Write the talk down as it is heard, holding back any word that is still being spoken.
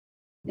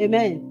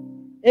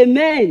Amen.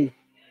 Amen.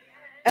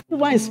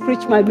 Everyone has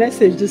preached my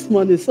message this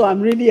morning, so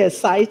I'm really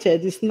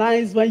excited. It's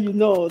nice when you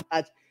know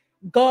that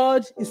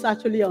God is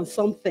actually on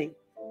something.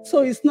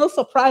 So it's not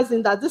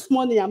surprising that this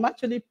morning I'm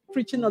actually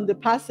preaching on the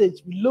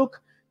passage,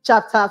 Luke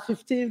chapter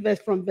 15,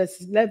 from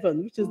verse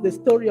 11, which is the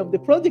story of the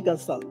prodigal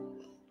son.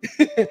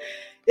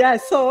 Yeah,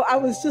 so I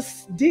was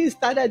just, Dee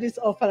started this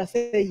off and I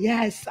said,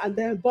 yes. And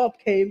then Bob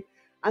came.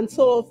 And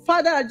so,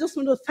 Father, I just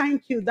want to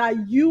thank you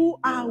that you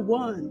are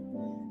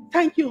one.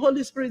 Thank you,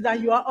 Holy Spirit,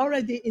 that you are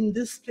already in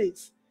this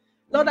place.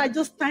 Lord, I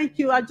just thank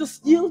you. I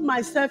just yield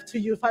myself to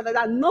you, Father,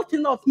 that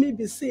nothing of me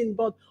be seen,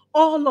 but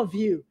all of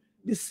you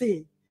be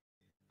seen.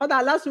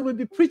 Father, last week we'll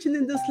be preaching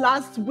in this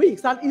last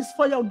week, that is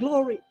for your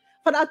glory.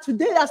 Father,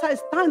 today as I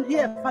stand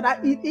here, Father,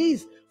 it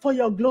is for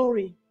your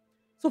glory.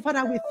 So,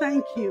 Father, we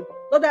thank you.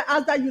 Lord, I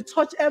ask that you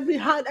touch every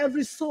heart,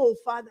 every soul,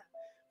 Father.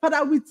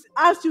 Father,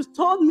 as you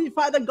told me,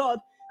 Father God,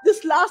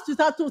 this last week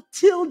had to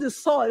till the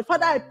soil.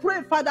 Father, I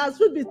pray, Father, as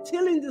we be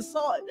tilling the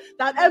soil,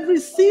 that every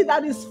seed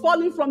that is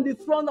falling from the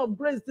throne of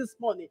grace this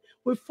morning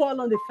will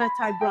fall on the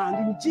fertile ground.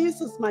 In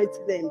Jesus'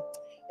 mighty name,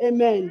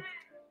 amen.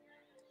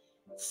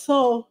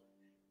 So,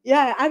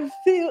 yeah, I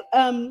feel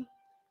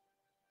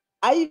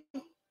I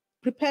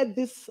prepared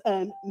this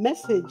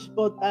message,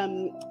 but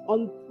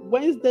on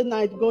Wednesday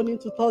night, going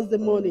into Thursday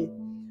morning,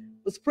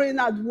 was praying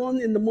at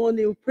 1 in the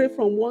morning. We pray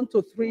from 1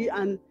 to 3,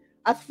 and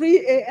at 3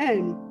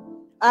 a.m.,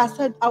 I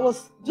said, I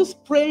was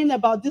just praying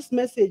about this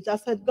message. I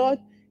said, God,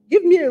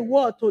 give me a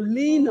word to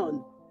lean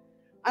on.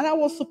 And I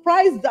was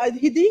surprised that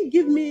he didn't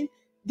give me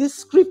this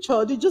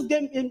scripture. They just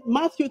gave me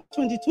Matthew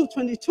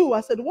 22:22.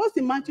 I said, what's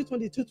in Matthew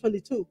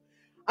 22:22?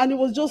 And it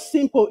was just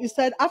simple. He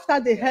said, after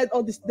they heard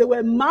all this, they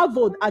were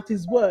marveled at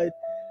his word.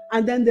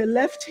 And then they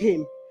left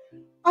him.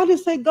 And they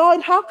said,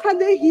 God, how can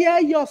they hear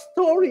your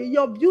story,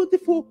 your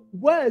beautiful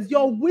words,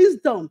 your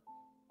wisdom,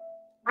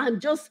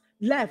 and just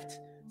left?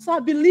 So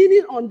I've been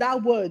leaning on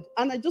that word.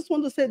 And I just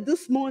want to say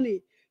this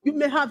morning, you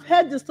may have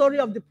heard the story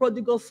of the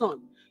prodigal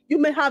son. You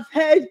may have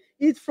heard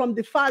it from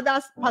the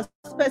father's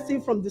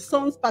perspective, from the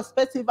son's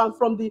perspective, and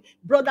from the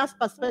brother's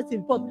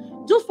perspective. But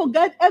just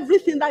forget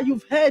everything that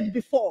you've heard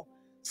before.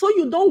 So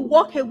you don't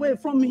walk away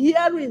from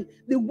hearing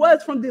the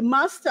words from the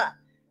master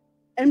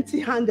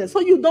empty-handed.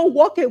 So you don't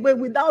walk away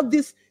without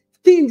these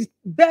things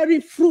bearing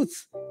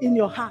fruits in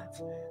your heart.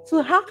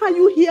 So how can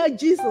you hear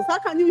Jesus? How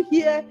can you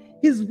hear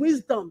his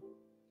wisdom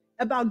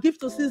about give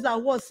to Caesar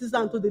what Caesar,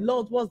 and to the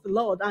Lord was the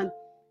Lord? And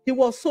he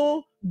was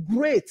so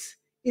great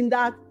in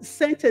that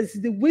sentence.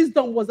 The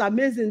wisdom was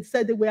amazing.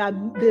 Said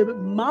they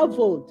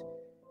marveled,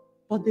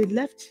 but they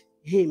left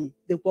him.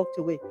 They walked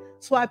away.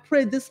 So I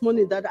pray this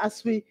morning that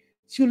as we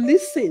should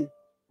listen,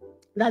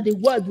 that the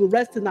word will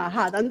rest in our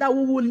heart, and that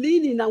we will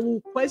lean in and we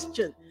will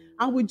question,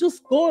 and we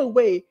just go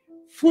away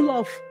full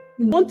of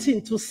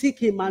wanting to seek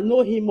him and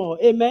know him more.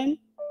 Amen.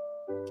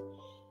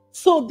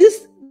 So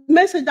this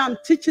message I'm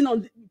teaching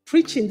on,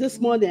 preaching this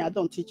morning, I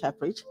don't teach, I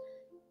preach.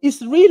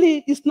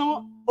 It's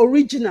not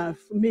original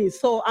for me,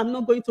 so I'm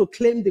not going to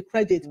claim the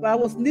credit. But I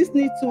was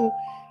listening to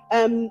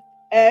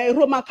a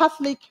Roman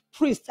Catholic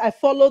priest. I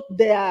followed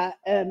their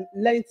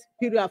Lent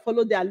period. I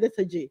followed their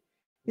liturgy.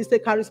 He's a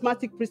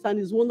charismatic priest and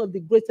he's one of the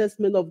greatest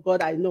men of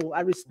God I know. I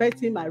respect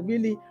him. I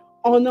really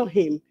honor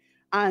him.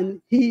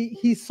 And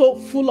he's so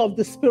full of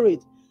the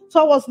Spirit. So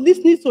I was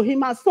listening to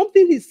him, and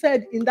something he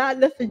said in that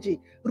liturgy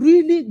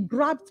really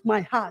grabbed my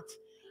heart.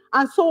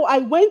 And so I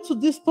went to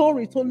this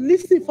story to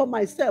listen for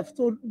myself,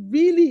 to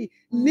really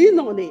lean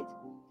on it.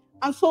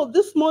 And so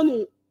this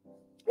morning,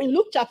 in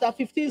Luke chapter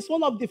 15, is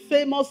one of the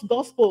famous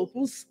gospels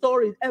whose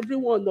story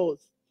everyone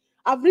knows.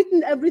 I've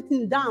written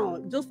everything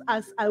down just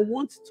as I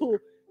want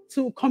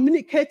to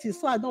communicate it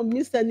so I don't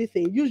miss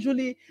anything.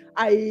 Usually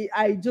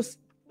I just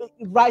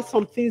write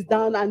some things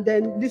down and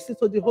then listen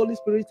to the Holy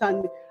Spirit,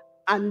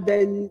 and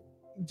then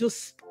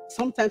just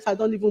sometimes I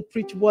don't even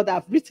preach what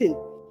I've written.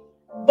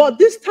 But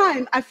this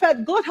time I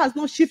felt God has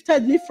not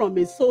shifted me from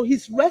it. So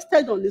he's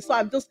rested on it. So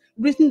I've just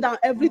written down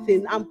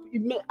everything.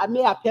 I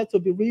may appear to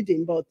be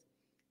reading, but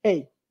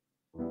hey.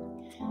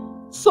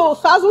 So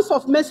thousands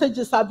of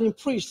messages have been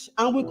preached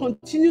and will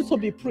continue to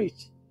be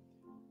preached.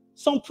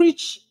 Some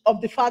preach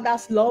of the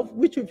Father's love,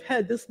 which we've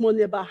heard this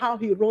morning about how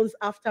he runs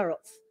after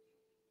us.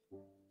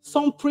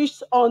 Some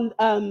preached on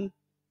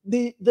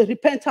the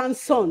repentant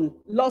son,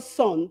 lost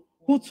son,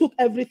 who took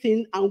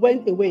everything and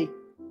went away.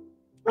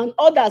 And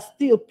others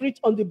still preach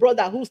on the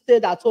brother who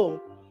stayed at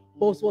home,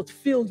 but was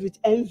filled with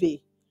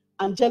envy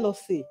and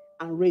jealousy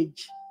and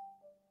rage.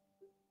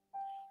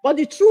 But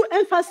the true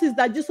emphasis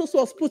that Jesus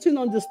was putting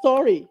on the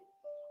story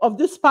of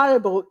this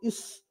parable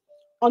is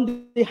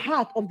on the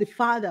heart of the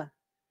Father.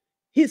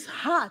 His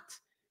heart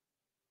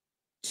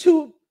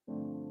to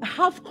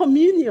have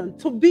communion,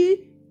 to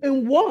be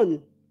in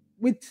one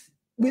with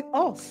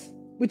us,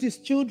 with his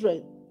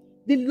children.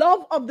 The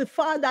love of the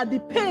Father, the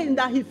pain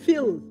that he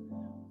feels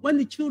when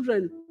the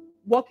children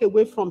walk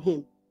away from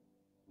him.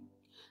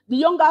 The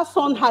younger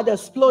son had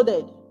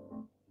exploded.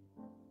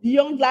 The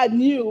young lad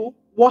knew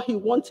what he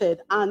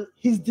wanted, and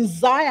his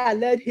desire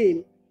led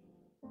him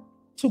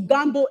to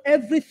gamble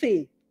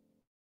everything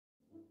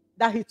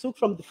that he took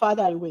from the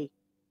father away.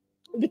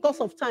 Because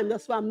of time,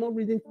 that's why I'm not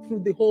reading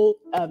through the whole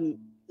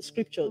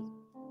scriptures.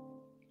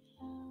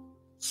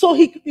 So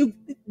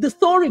the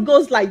story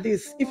goes like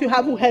this, if you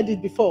haven't heard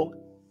it before.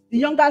 The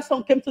younger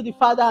son came to the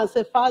father and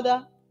said,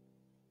 Father,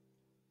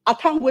 I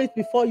can't wait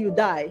before you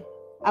die.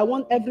 I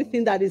want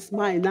everything that is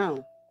mine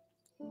now.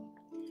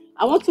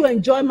 I want to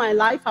enjoy my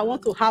life. I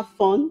want to have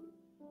fun.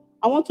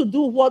 I want to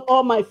do what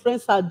all my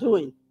friends are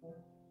doing.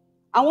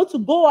 I want to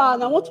go out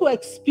and I want to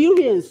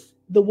experience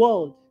the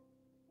world.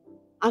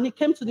 And he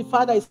came to the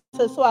father. He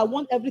said, so I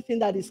want everything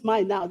that is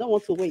mine now. I don't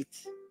want to wait.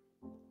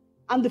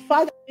 And the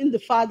father, being the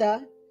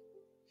father,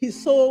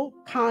 he's so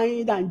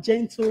kind and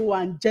gentle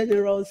and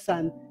generous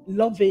and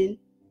loving.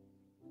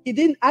 He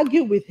didn't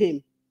argue with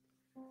him.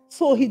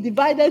 So he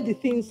divided the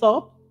things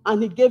up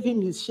and he gave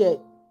him his share.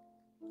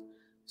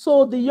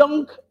 So the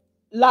young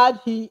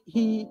lad,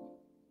 he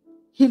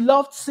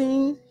loved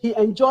sin. He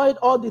enjoyed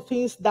all the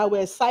things that were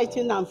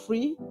exciting and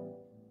free.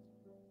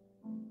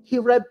 He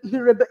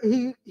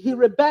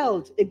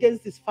rebelled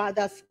against his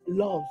father's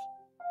love.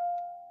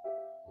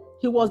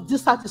 He was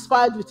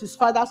dissatisfied with his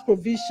father's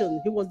provision.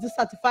 He was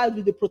dissatisfied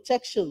with the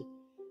protection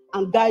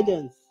and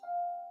guidance.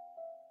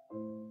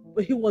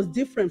 But he was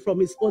different from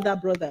his older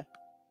brother.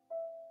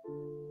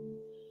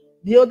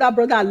 The older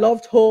brother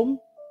loved home.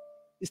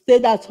 He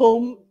stayed at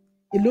home.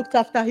 He looked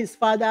after his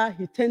father.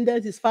 He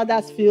tended his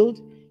father's field.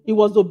 He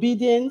was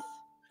obedient.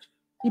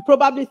 He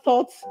probably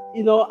thought,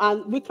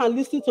 and we can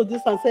listen to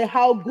this and say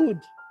how good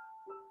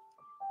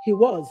he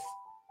was.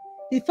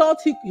 He thought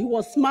he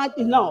was smart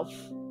enough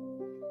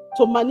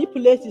to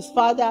manipulate his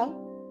father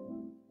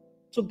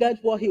to get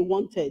what he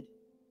wanted.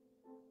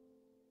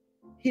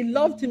 He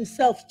loved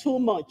himself too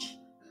much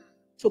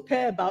to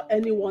care about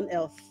anyone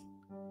else.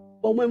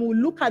 But when we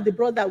look at the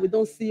brother, we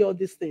don't see all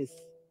these things.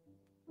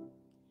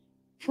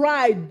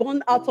 Pride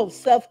born out of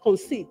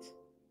self-conceit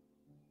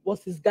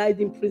was his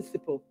guiding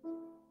principle.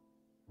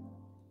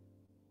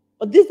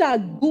 But these are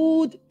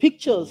good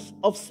pictures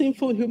of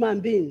sinful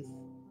human beings.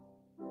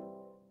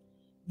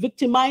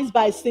 Victimized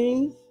by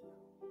sins,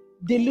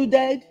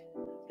 deluded,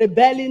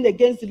 rebelling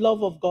against the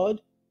love of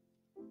God.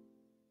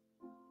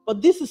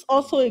 But this is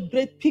also a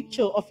great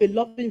picture of a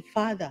loving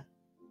father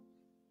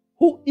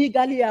who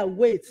eagerly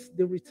awaits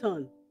the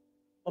return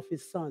of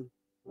his son.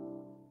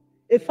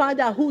 A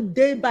father who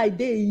day by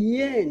day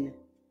yearns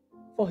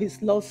for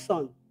his lost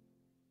son.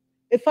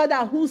 A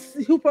father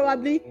who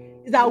probably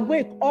is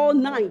awake all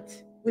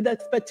night with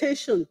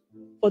expectation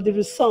for the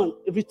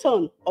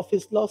return of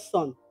his lost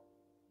son.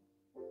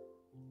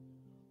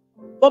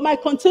 But my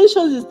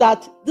contention is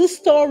that this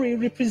story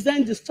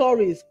represents the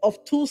stories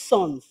of two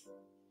sons,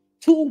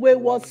 two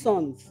wayward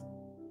sons.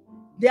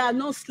 They are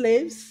not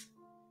slaves,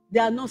 they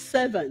are not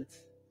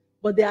servants,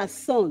 but they are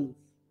sons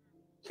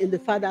in the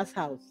father's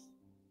house.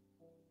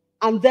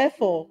 And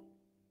therefore,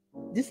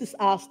 this is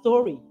our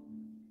story.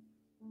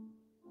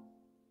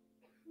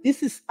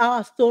 This is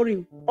our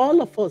story.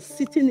 All of us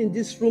sitting in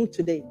this room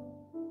today.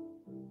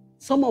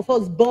 Some of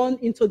us born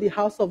into the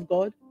house of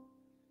God.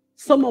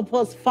 Some of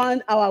us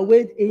found our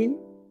way in.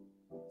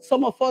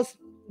 Some of us,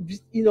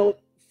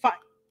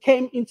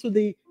 came into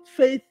the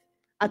faith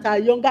at our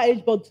younger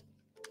age, but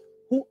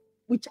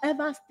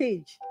whichever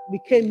stage we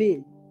came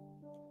in,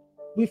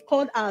 we've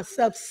called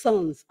ourselves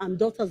sons and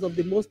daughters of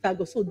the Most High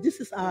God. So this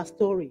is our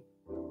story.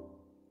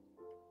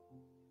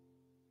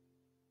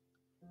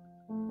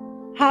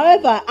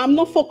 However, I'm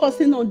not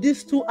focusing on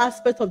these two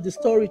aspects of the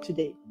story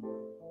today.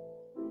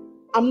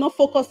 I'm not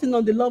focusing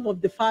on the love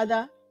of the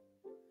Father.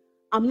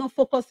 I'm not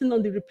focusing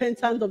on the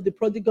repentance of the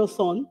prodigal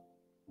son.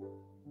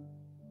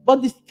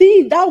 But the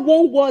thing, that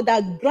one word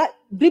that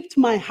gripped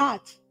my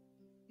heart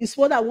is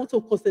what I want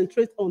to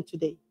concentrate on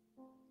today.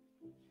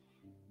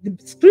 The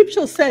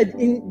scripture said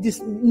in this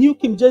New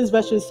King James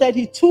Version, said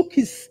he took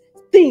his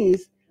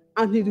things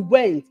and he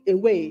went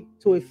away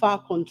to a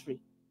far country.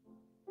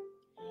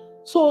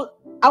 So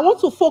I want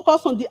to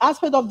focus on the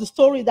aspect of the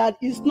story that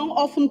is not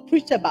often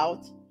preached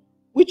about,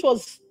 which,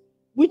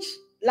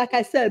 like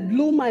I said,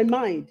 blew my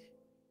mind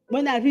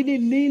when I really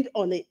leaned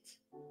on it.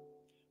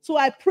 So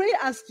I pray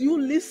as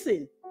you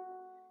listen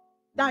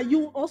that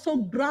you also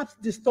grasp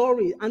the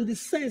story and the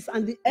sense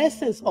and the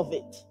essence of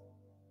it.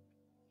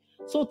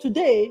 So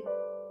today,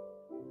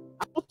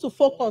 I want to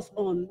focus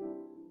on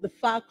the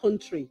far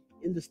country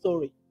in the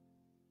story.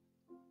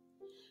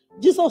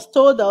 Jesus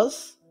told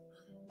us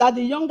that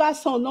the younger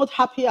son, not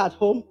happy at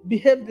home,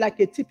 behaved like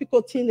a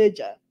typical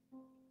teenager,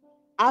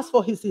 asked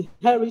for his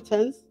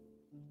inheritance,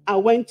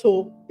 and went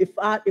to a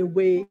far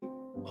away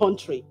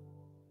country.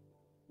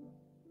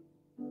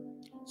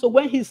 So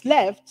when he's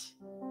left,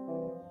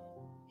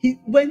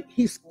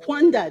 he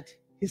squandered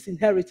his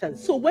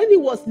inheritance. So when he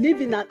was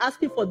leaving and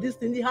asking for this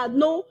thing, he had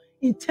no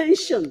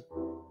intention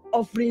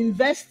of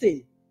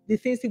reinvesting the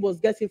things he was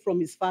getting from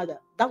his father.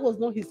 That was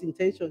not his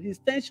intention. His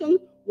intention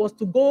was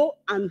to go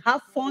and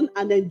have fun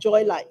and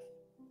enjoy life.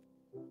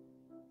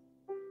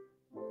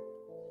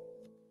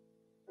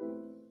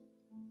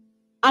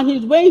 And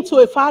he went to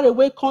a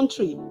faraway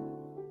country.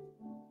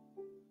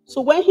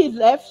 So when he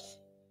left,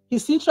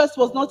 His interest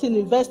was not in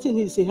investing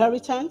his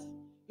inheritance,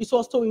 it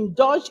was to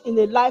indulge in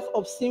a life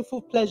of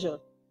sinful pleasure.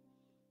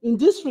 In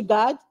this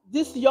regard,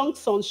 this young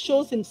son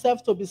shows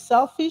himself to be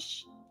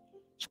selfish,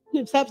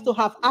 himself to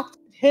have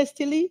acted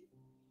hastily.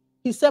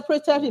 He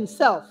separated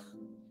himself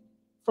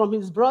from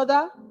his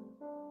brother,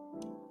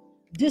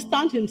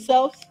 distanced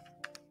himself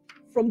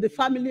from the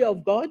family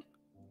of God,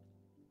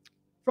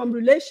 from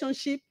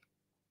relationship,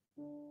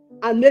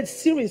 and made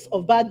series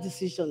of bad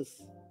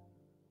decisions.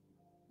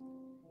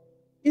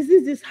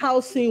 Isn't this how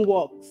sin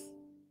works?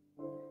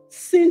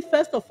 Sin,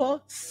 first of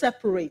all,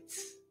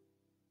 separates.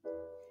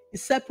 It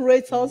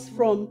separates us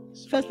from,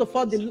 first of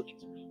all, the.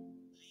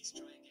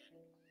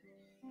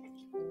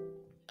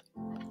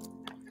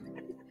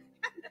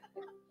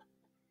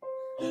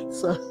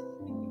 So,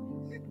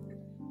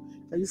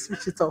 can you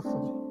switch it off?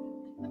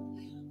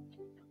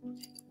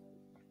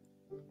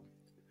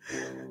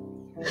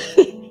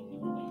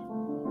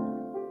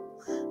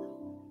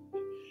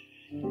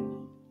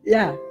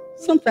 Yeah,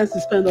 sometimes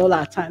we spend all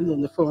our time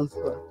on the phone.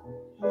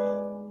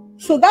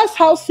 So that's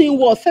how sin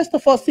works. First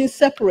of all, sin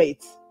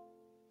separates.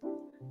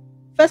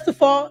 First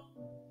of all,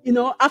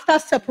 after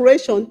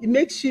separation, it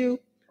makes you.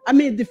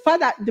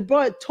 The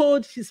boy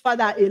told his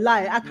father a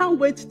lie. I can't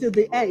wait till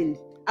the end.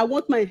 I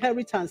want my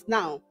inheritance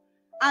now.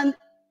 And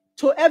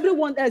to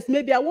everyone else,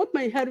 maybe I want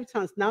my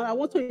inheritance now. I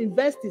want to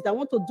invest it. I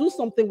want to do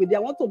something with it. I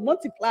want to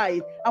multiply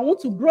it. I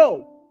want to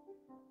grow.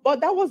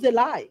 But that was a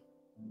lie.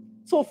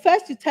 So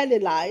first you tell a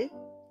lie,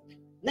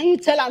 then you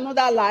tell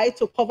another lie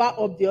to cover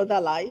up the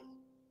other lie.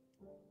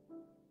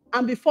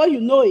 And before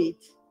you know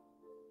it,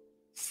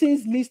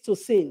 sin leads to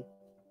sin.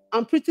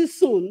 And pretty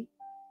soon,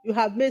 you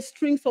have made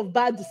strings of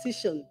bad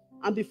decisions.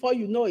 And before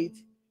you know it,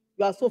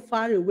 you are so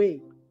far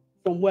away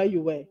from where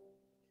you were.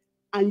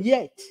 And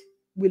yet,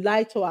 we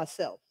lie to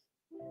ourselves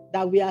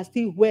that we are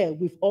still where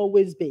we've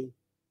always been.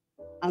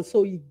 And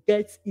so it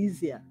gets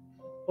easier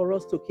for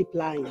us to keep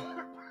lying.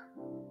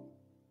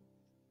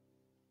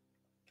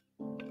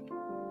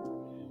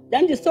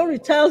 Then the story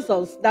tells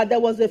us that there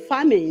was a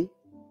famine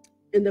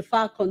in the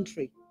far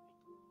country.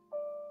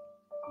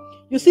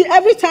 You see,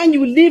 every time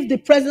you leave the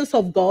presence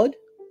of God,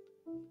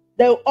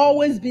 there will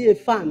always be a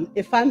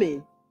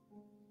famine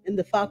in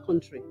the far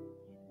country.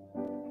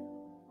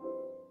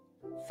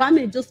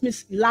 Famine just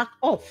means lack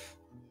of.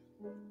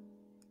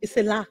 It's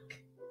a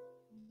lack.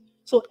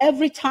 So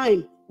every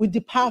time we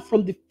depart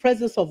from the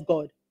presence of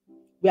God,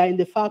 we are in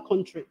the far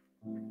country.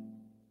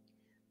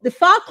 The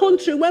far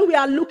country, when we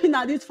are looking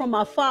at it from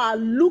afar,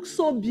 looks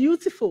so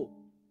beautiful.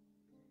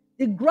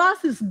 The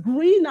grass is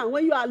green, and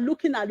when you are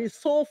looking at it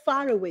so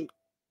far away.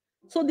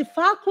 So the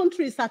far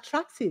country is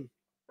attractive.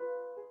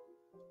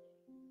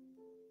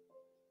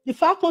 The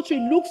far country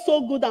looks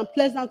so good and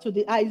pleasant to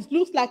the eye. It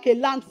looks like a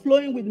land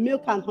flowing with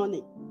milk and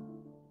honey.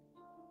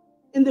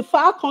 In the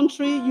far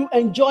country, you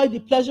enjoy the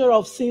pleasure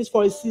of sins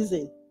for a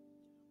season.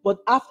 But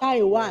after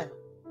a while,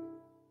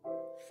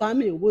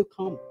 famine will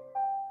come.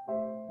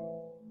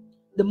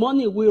 The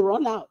money will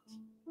run out.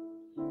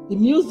 The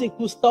music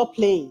will stop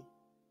playing.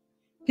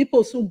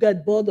 People soon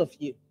get bored of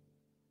you.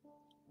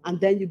 And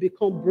then you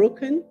become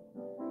broken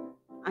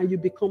and you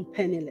become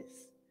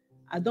penniless.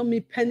 I don't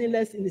mean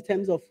penniless in the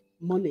terms of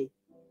money.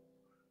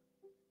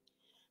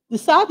 The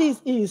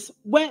saddest is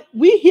when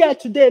we here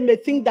today may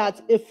think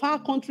that a far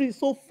country is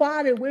so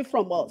far away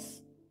from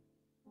us.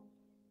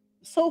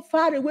 So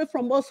far away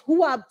from us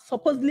who are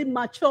supposedly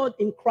matured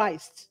in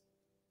Christ.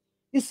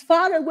 It's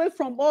far away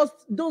from us,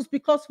 those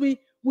because we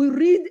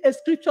read a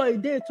scripture a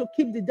day to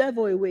keep the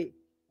devil away.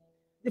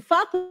 The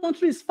far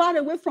country is far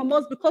away from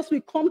us because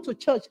we come to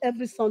church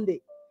every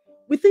Sunday.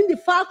 We think the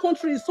far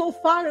country is so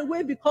far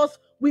away because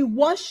we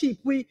worship,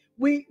 we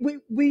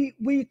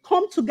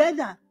come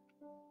together.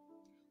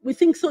 We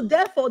think so.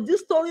 Therefore,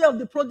 this story of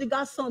the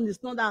prodigal son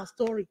is not our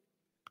story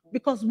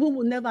because we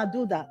will never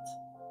do that.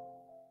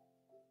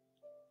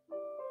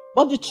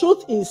 But the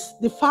truth is,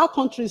 the far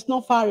country is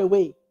not far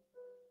away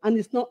and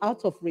it's not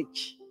out of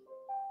reach.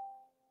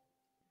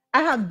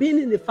 I have been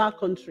in the far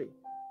country.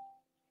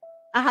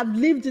 I have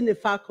lived in a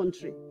far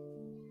country.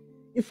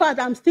 In fact,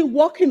 I'm still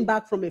walking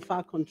back from a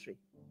far country.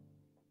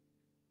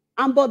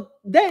 But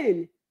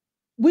then,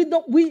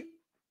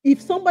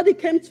 if somebody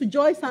came to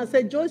Joyce and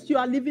said, Joyce, you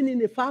are living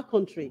in a far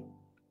country,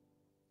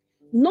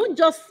 not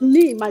just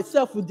me,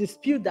 myself, would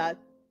dispute that,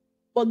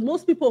 but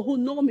most people who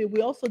know me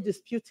will also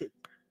dispute it.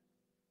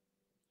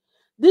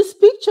 This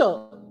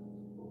picture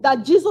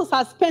that Jesus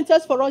has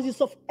painted for us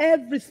is of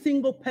every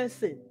single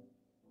person.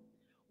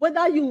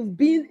 Whether you've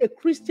been a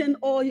Christian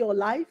all your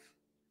life,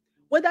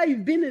 whether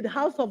you've been in the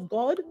house of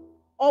God,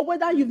 or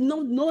whether you've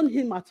not known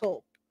him at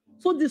all.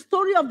 So the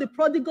story of the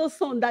prodigal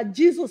son that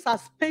Jesus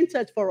has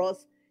painted for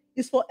us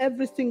is for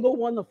every single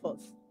one of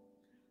us.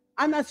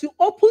 And as you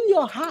open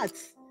your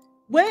hearts,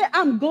 where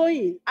I'm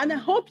going, and I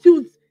hope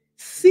you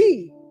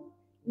see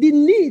the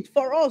need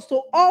for us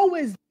to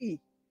always be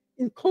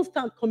in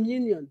constant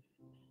communion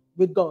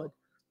with God.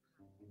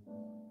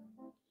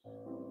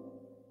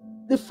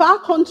 The far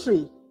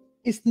country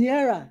is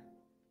nearer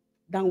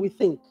than we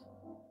think.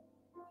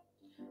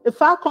 A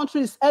far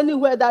country is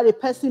anywhere that a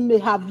person may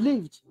have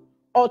lived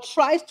or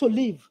tries to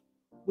live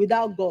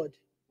without God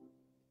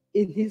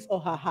in his or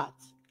her heart.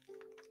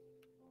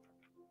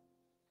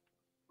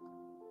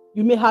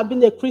 You may have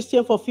been a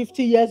Christian for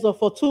 50 years or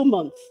for 2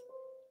 months.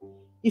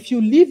 If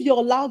you live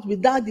your life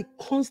without the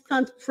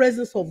constant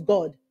presence of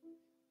God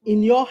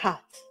in your heart,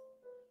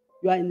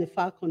 you are in a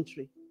far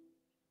country.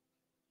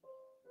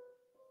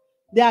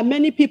 There are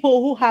many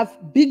people who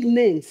have big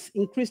names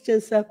in Christian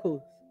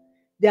circles.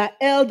 They are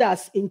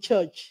elders in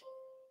church.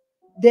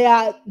 They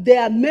are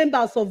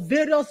members of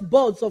various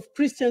boards of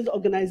Christian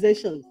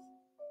organizations.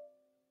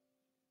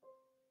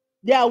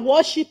 They are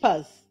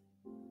worshippers.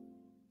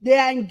 They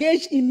are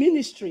engaged in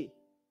ministry,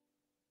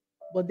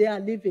 but they are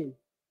living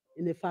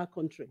in a far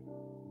country.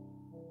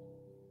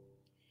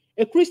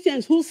 A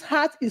Christian whose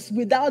heart is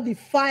without the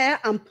fire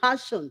and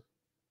passion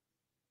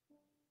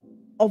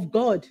of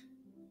God,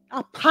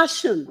 a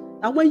passion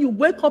that when you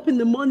wake up in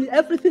the morning,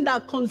 everything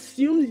that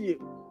consumes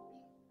you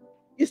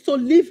is to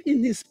live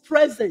in his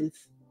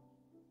presence.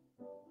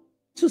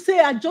 To say,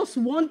 I just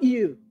want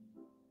you.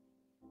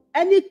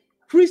 Any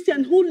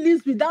Christian who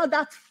lives without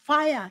that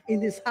fire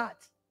in his heart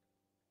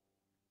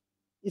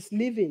is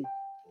living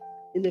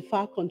in a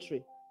far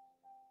country.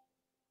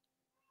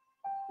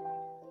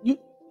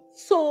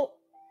 So,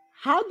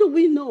 how do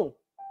we know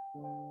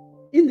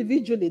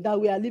individually that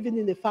we are living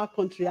in a far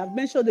country? I've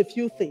mentioned a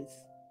few things.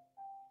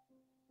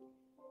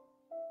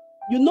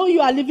 You know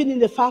you are living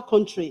in a far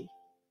country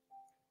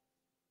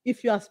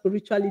if you are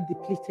spiritually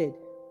depleted.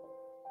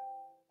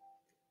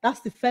 That's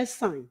the first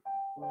sign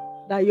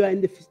that you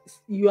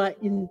are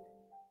in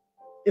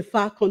a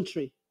far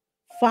country,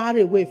 far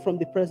away from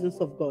the presence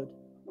of God.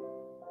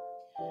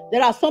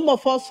 There are some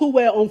of us who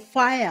were on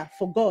fire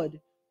for God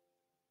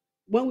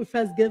when we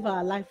first gave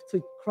our life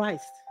to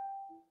Christ.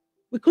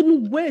 We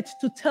couldn't wait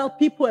to tell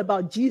people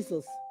about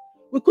Jesus.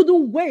 We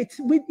couldn't wait.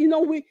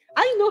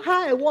 I know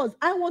how I was.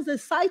 I was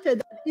excited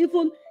that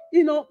even,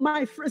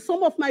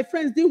 some of my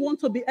friends didn't want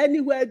to be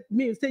anywhere with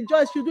me. Say,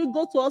 Joyce, should we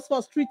go to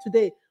Oxford Street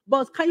today?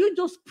 But can you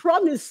just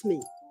promise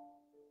me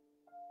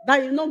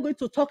that you're not going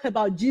to talk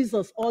about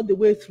Jesus all the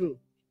way through?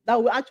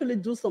 That we'll actually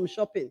do some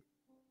shopping.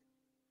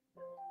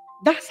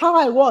 That's how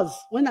I was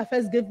when I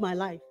first gave my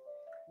life.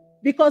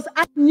 Because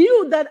I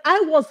knew that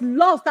I was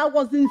lost. I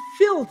was in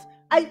filth.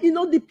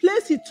 The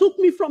place he took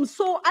me from.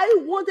 So I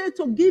wanted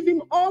to give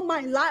him all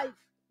my life.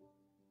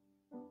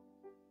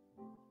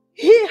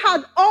 He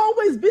had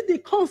always been the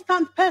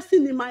constant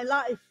person in my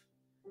life.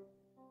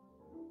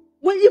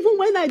 Even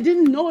when I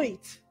didn't know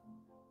it.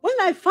 When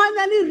I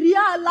finally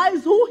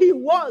realized who he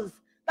was,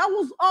 that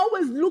was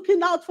always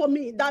looking out for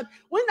me. That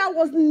when I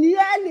was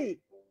nearly,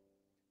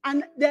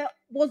 and there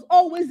was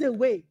always a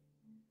way,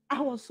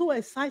 I was so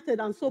excited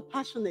and so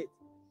passionate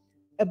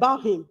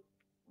about him.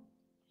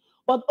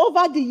 But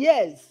over the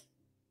years,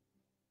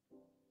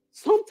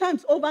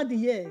 sometimes over the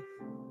years,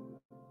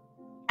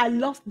 I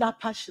lost that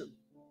passion.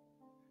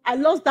 I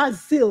lost that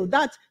zeal,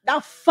 that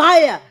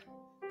fire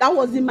that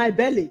was in my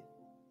belly.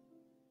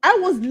 I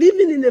was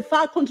living in a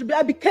far country, but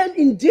I became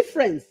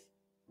indifferent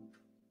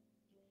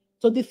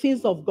to the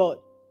things of God,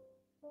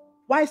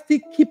 while still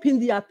keeping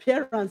the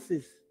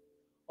appearances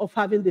of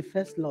having the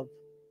first love.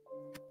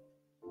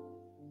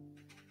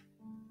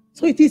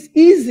 So it is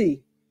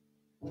easy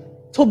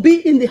to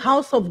be in the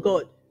house of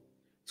God,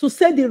 to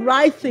say the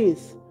right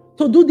things,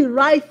 to do the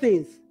right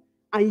things,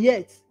 and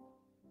yet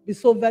be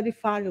so very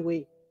far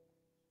away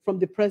from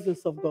the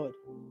presence of God.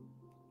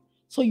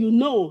 So you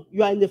know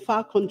you are in a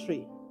far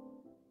country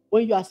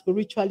when you are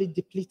spiritually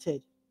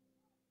depleted.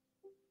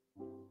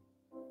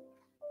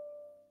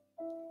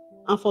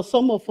 And for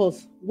some of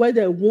us, where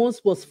there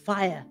once was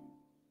fire,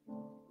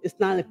 it's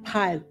now a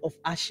pile of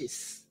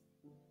ashes.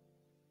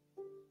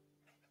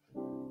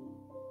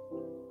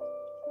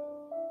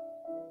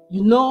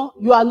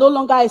 You are no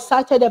longer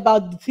excited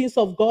about the things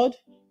of God.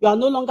 You are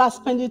no longer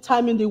spending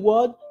time in the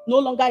Word, no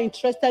longer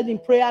interested in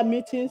prayer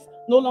meetings,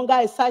 no longer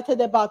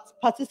excited about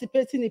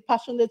participating in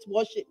passionate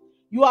worship.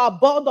 You are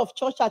bored of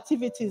church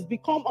activities,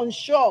 become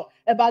unsure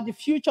about the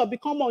future,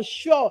 become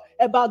unsure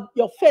about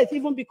your faith,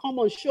 even become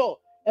unsure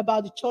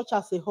about the church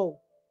as a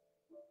whole.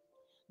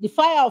 The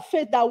fire of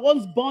faith that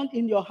once burned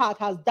in your heart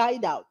has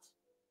died out.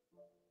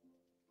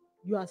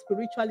 You are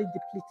spiritually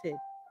depleted,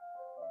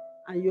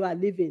 and you are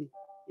living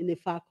in a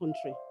far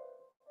country.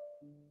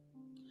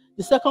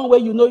 The second way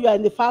you know you are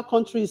in a far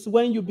country is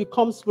when you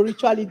become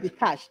spiritually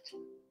detached.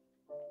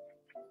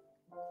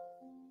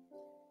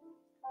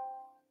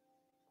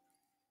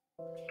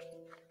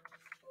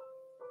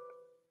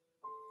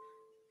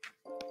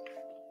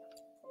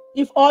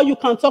 If all you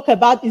can talk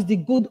about is the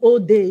good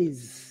old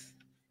days,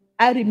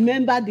 I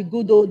remember the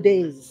good old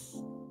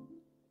days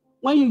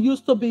when you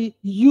used to be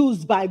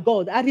used by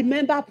God. I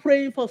remember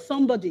praying for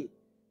somebody,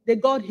 they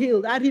got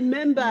healed. I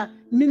remember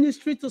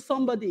ministry to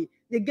somebody,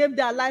 they gave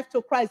their life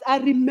to Christ. I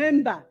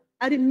remember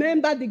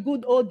the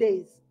good old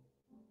days.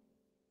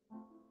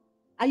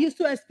 I used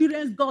to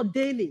experience God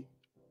daily.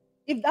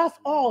 If that's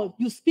all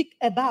you speak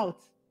about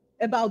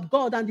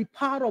God and the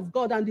power of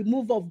God and the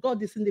move of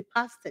God is in the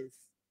past tense,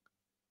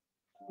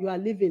 you are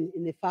living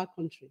in a far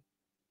country.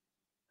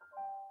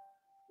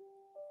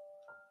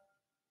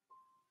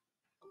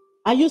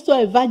 I used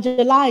to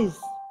evangelize.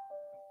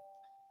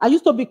 I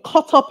used to be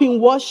caught up in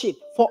worship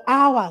for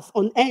hours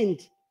on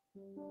end.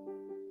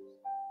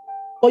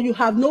 But you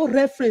have no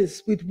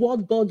reference with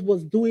what God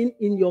was doing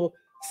in your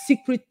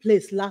secret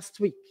place last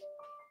week,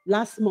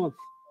 last month.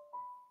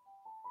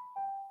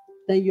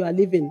 Then you are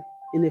living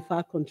in a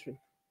far country.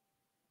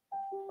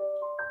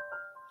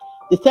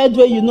 The third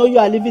way you know you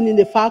are living in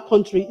a far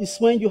country is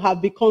when you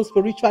have become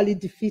spiritually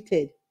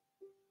defeated.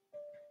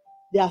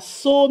 There are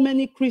so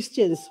many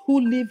Christians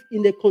who live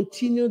in a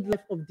continued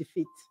life of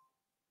defeat.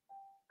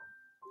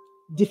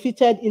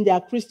 Defeated in their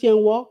Christian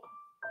walk,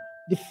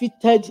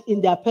 defeated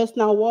in their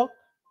personal work,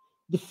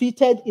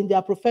 defeated in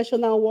their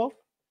professional work,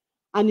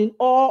 and in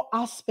all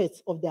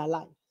aspects of their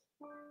life.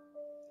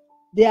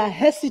 They are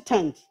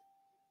hesitant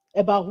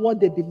about what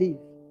they believe.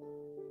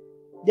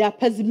 They are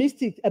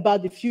pessimistic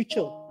about the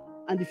future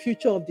and the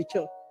future of the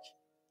church.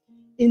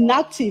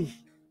 Inactive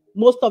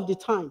most of the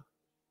time.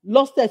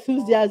 Lost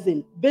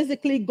enthusiasm,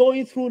 basically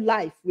going through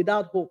life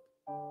without hope.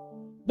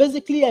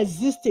 Basically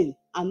existing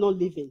and not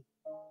living.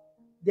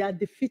 They are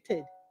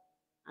defeated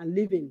and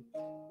living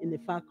in a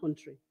far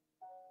country.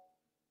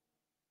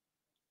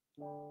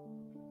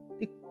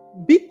 The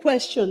big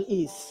question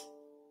is,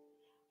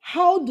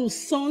 how do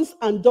sons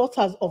and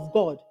daughters of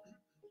God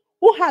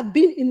who have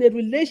been in a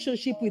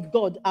relationship with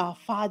God, our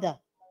Father,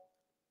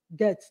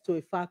 get to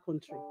a far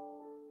country?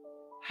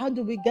 How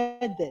do we get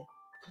there?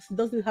 Because it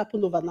doesn't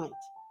happen overnight.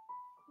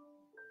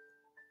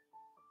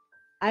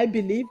 I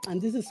believe,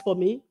 and this is for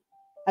me,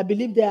 I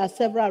believe there are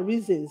several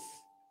reasons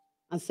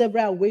and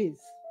several ways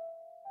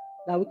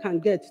that we can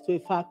get to a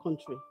far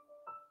country.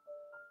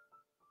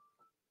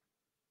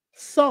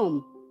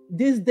 Some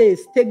these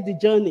days take the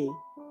journey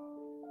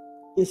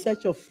in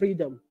search of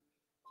freedom.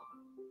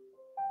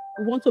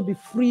 We want to be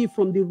free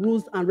from the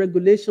rules and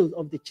regulations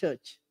of the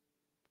church.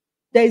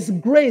 There is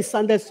grace,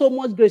 and there's so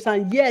much grace,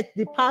 and yet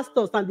the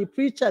pastors and the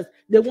preachers,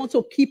 they want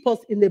to keep us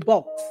in a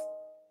box.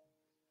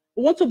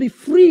 We want to be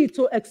free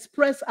to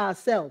express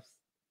ourselves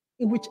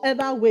in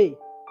whichever way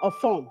or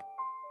form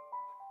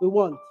we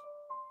want.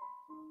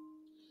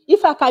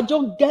 If I can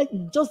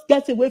just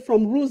get away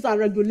from rules and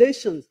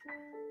regulations,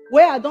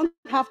 where I don't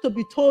have to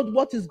be told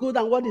what is good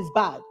and what is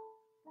bad.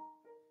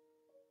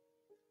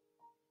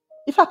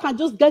 If I can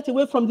just get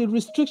away from the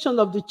restriction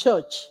of the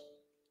church,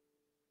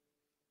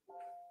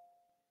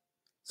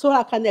 so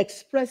I can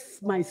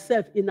express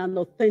myself in an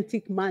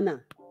authentic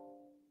manner.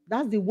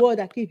 That's the word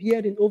I keep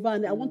hearing over,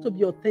 and I want to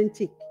be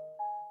authentic.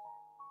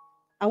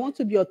 I want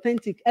to be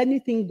authentic.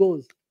 Anything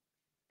goes.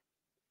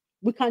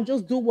 We can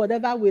just do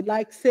whatever we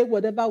like, say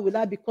whatever we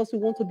like, because we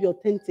want to be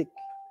authentic.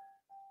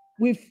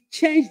 We've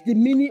changed the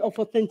meaning of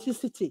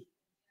authenticity.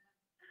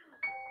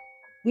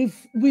 We've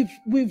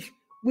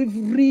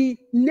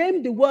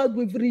renamed the word,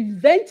 we've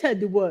reinvented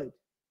the word.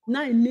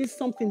 Now it means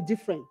something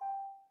different.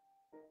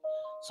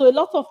 So a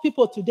lot of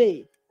people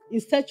today, in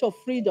search of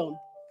freedom,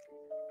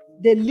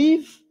 they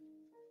live,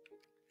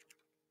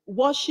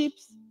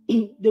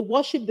 they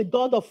worship the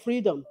God of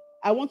freedom.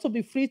 I want to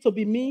be free to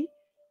be me,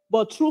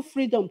 but true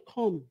freedom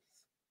comes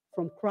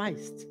from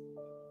Christ.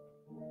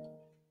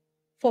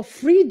 For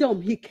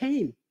freedom, he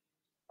came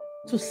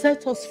to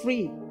set us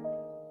free.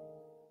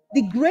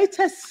 The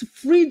greatest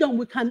freedom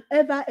we can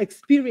ever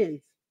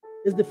experience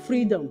is the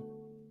freedom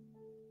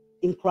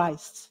in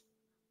Christ.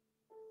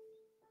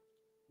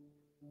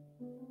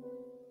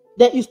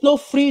 There is no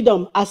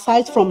freedom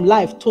aside from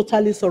life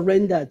totally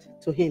surrendered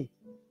to him.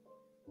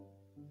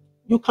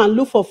 You can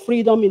look for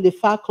freedom in the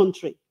far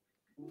country,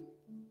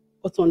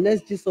 but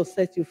unless Jesus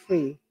set you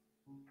free,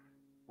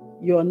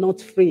 you are not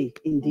free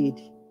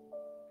indeed.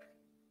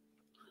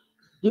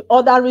 The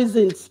other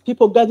reasons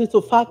people get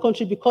into far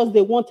country because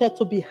they wanted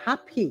to be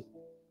happy.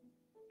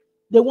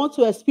 They want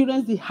to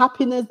experience the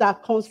happiness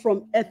that comes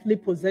from earthly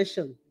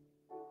possession.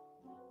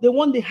 They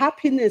want the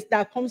happiness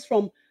that comes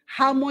from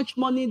how much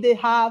money they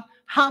have,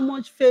 how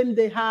much fame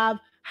they have,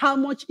 how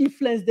much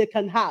influence they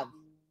can have.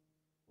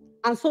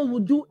 And so we'll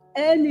do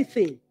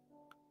anything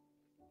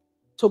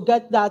to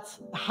get that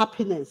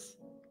happiness,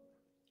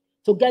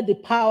 to get the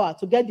power,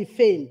 to get the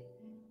fame.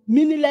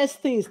 Meaningless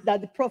things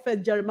that the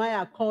prophet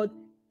Jeremiah called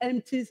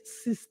empty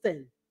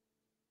cistern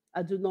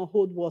that do not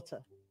hold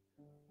water.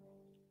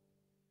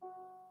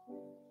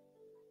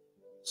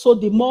 So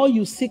the more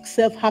you seek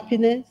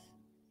self-happiness,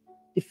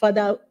 the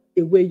further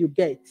away you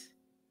get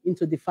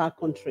into the far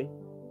country.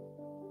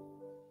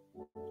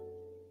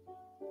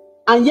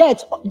 And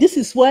yet, this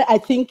is where I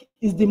think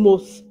is the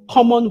most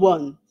common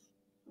one.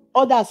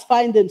 Others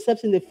find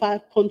themselves in a far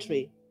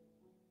country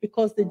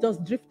because they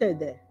just drifted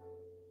there.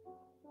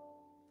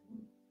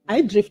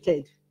 I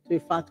drifted to a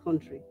far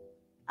country.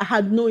 I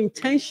had no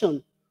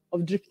intention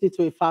of drifting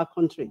to a far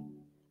country.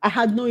 I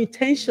had no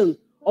intention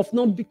of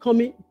not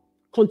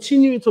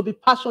continuing to be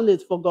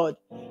passionate for God.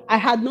 I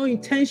had no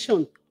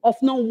intention of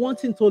not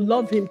wanting to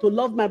love him, to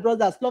love my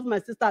brothers, love my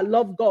sister,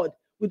 love God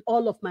with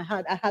all of my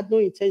heart. I had no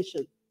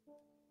intention.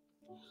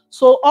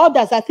 So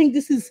others, I think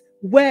this is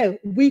where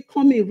we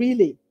come in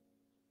really.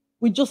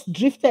 We just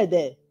drifted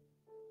there.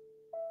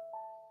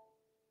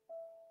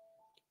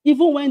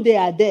 Even when they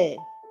are there,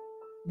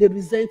 they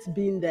resent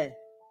being there.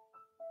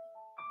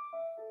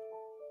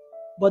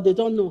 But they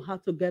don't know how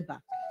to get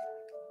back.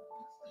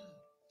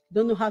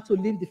 Don't know how to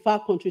leave the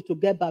far country to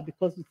get back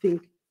because they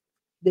think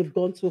they've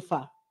gone too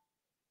far.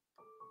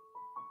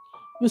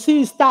 You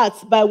see, it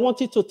starts by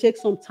wanting to take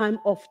some time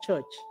off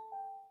church,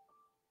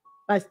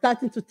 by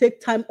starting to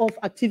take time off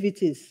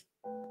activities.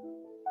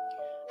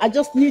 I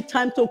just need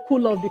time to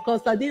cool off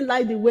because I didn't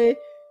like the way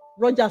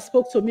Roger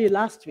spoke to me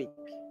last week.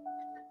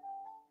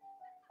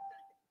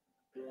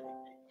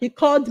 He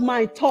called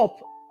my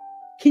top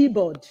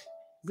keyboard,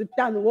 the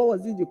piano. What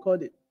was it you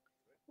called it?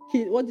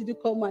 What did you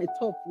call my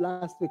top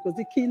last week? Was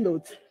it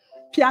keynote?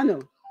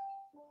 Piano.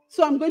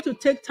 So I'm going to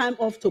take time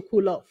off to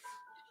cool off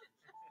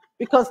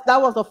because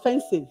that was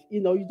offensive.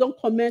 You know, you don't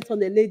comment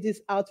on a lady's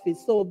outfit.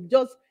 So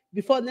just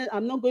before then,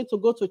 I'm not going to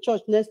go to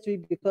church next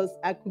week because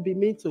I could be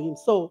mean to him.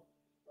 So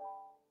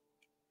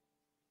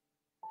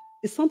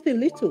it's something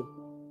little.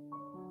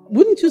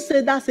 Wouldn't you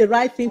say that's the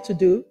right thing to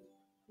do?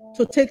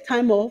 To take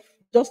time off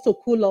just to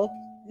cool off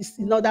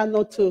in order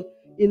not to,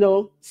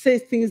 say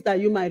things that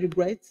you might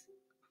regret?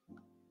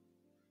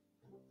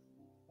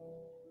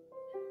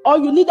 Or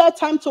you need that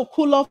time to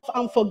cool off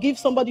and forgive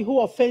somebody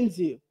who offends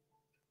you.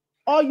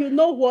 Or you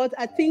know what?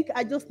 I think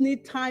I just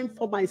need time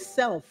for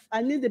myself.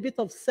 I need a bit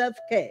of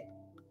self-care.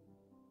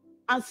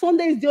 And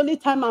Sunday is the only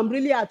time I'm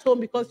really at home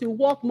because you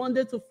work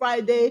Monday to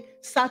Friday,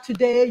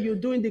 Saturday, you're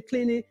doing the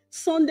cleaning.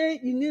 Sunday,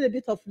 you need a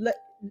bit of,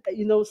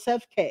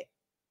 self-care.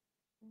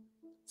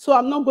 So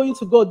I'm not going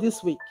to go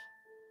this week.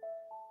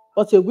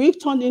 But a week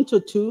turned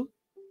into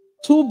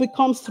two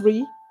becomes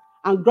three,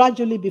 and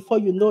gradually, before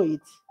you know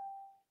it,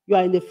 you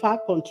are in a far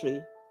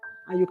country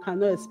and you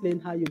cannot explain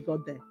how you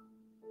got there.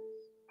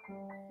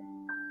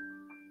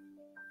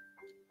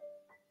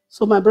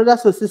 So my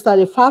brothers and sisters,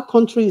 a far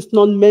country is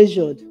not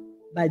measured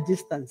by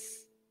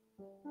distance.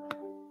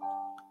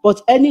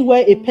 But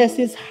anywhere a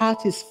person's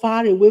heart is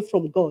far away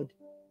from God,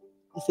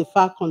 it's a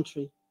far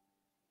country.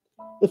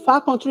 A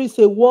far country is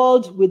a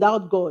world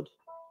without God,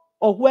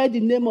 or where the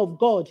name of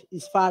God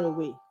is far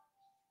away.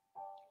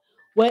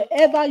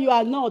 Wherever you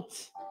are not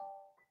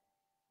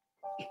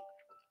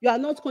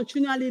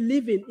continually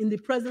living in the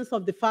presence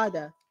of the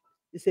Father,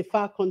 it's a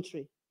far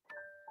country.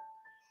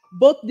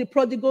 Both the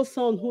prodigal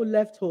son who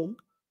left home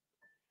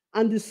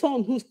and the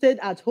son who stayed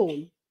at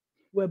home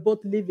were both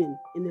living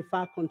in a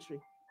far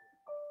country.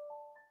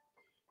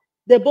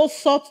 They both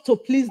sought to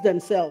please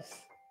themselves.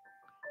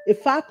 A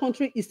far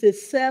country is a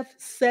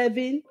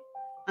self-serving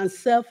and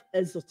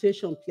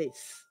self-exaltation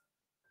place.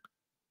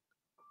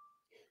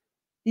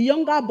 The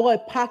younger boy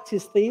packed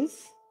his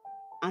things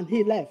and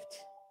he left.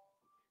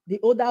 The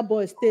older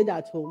boy stayed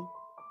at home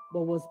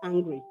but was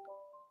angry.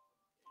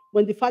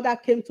 When the father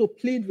came to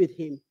plead with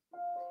him,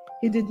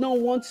 he did not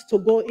want to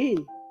go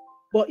in,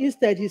 but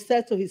instead he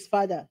said to his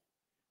father,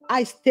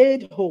 I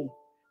stayed home.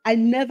 I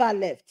never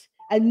left.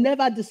 I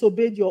never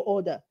disobeyed your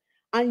order.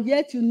 And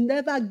yet you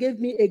never gave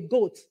me a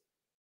goat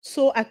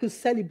so I could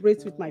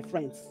celebrate with my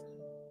friends.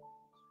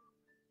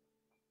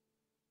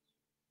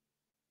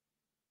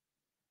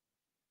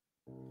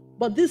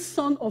 But this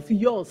son of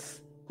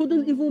yours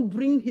couldn't even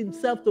bring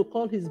himself to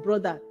call his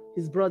brother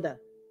his brother.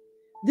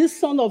 This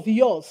son of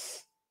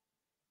yours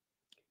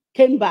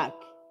came back.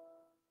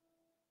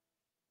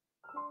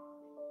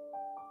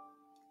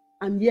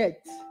 And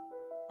yet,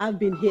 I've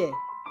been here.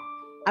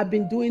 I've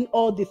been doing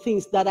all the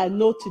things that I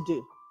know to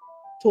do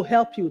to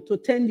help you, to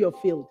tend your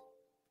field.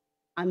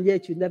 And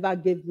yet you never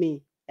gave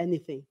me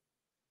anything.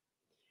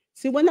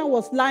 See, when I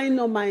was lying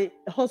on my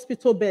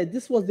hospital bed,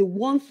 this was the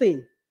one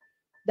thing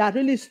that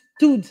really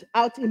stood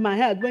out in my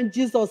head when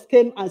Jesus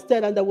came and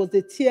said, and there was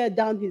a tear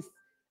down his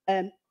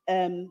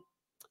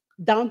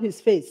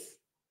face.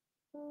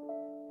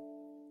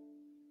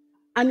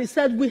 And he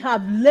said, we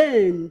have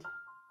learned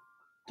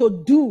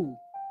to do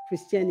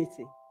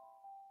Christianity.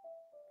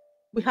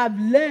 We have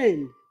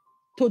learned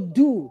to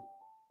do,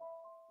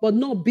 but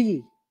not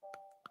be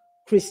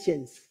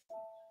Christians.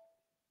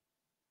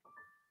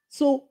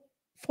 So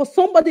for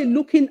somebody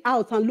looking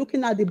out and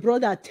looking at the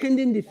brother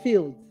tending the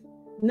field,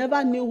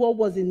 never knew what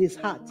was in his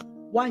heart,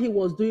 why he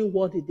was doing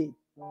what he did.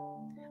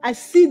 I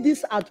see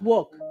this at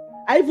work.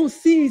 I even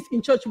see it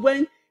in church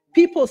when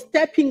people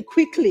step in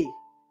quickly.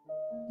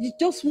 You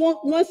just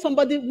want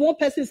one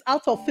person is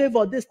out of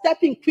favor, they step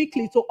in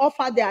quickly to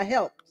offer their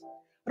help.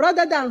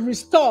 Rather than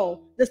restore,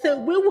 they say,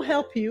 we will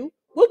help you.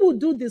 We will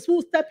do this.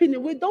 We'll step in.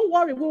 Don't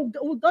worry.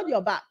 We'll got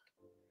your back.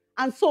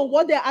 And so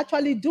what they're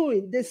actually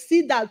doing, they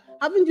see that,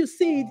 haven't you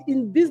seen it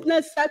in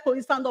business cycle,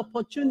 it's an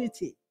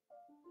opportunity.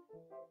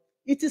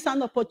 It is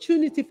an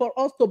opportunity for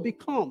us to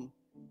become,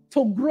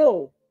 to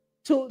grow,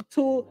 to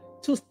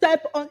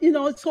step on,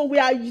 so we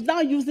are now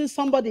using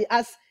somebody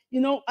as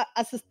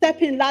a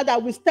stepping ladder.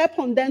 We step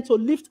on them to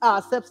lift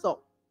ourselves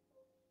up.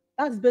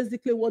 That's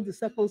basically what the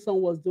second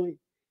son was doing.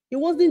 He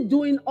wasn't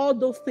doing all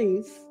those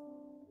things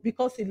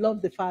because he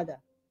loved the father,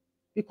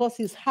 because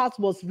his heart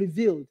was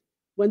revealed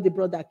when the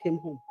brother came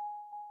home.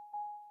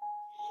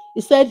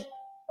 He said,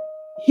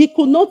 He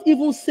could not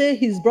even say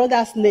his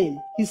brother's name.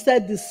 He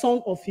said, the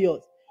son of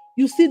yours.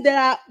 You see, there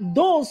are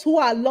those who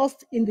are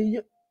lost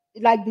in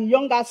like the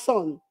younger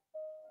son,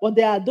 but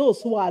there are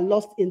those who are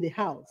lost in the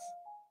house,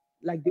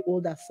 like the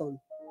older son.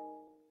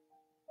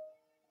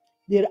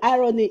 The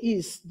irony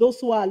is, those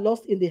who are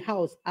lost in the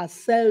house are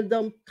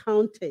seldom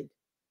counted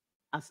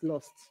as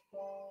lost,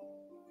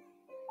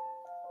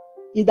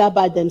 either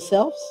by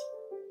themselves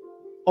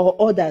or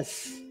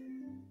others.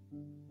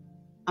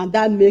 And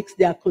that makes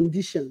their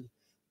condition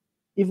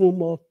even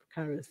more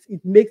precarious.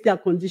 It makes their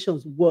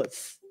conditions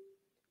worse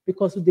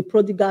because the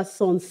prodigal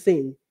son's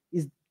sin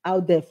is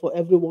out there for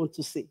everyone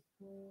to see.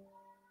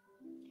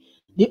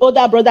 The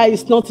older brother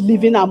is not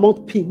living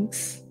among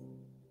pigs,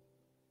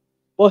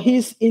 but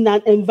he's in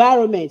an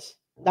environment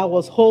that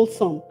was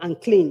wholesome and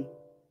clean.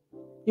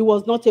 He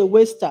was not a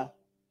waster.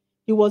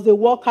 He was a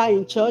worker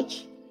in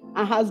church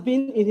and has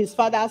been in his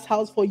father's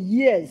house for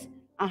years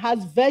and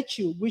has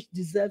virtue which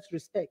deserves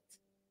respect.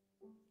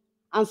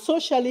 And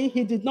socially,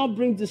 he did not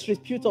bring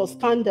disrepute or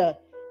scandal.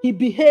 He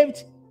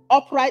behaved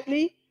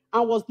uprightly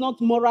and was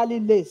not morally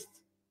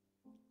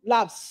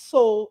lapsed.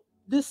 So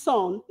this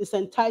son is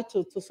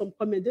entitled to some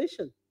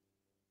commendation.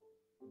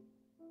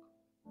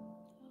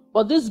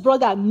 But this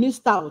brother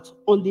missed out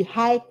on the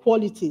high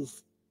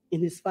qualities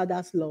in his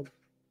father's love.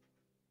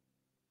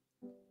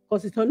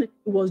 Because he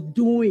was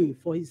doing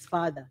for his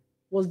father,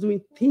 was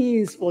doing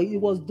things for him, he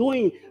was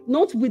doing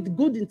not with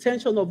good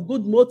intention of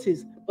good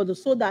motives, but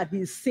so that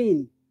he's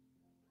seen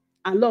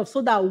and loved,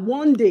 so that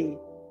one day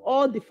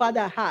all the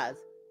father has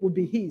will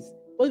be his.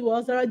 But it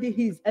was already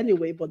his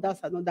anyway, but that's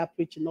another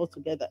preaching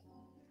altogether.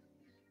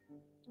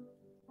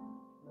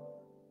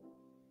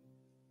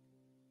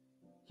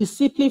 He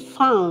simply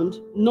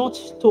found not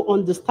to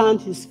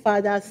understand his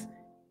father's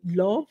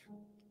love,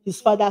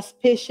 his father's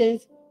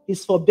patience,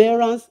 his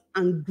forbearance,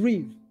 and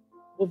grief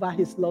over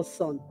his lost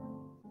son.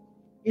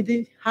 He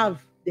didn't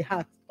have the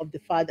heart of the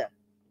father.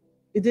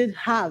 He didn't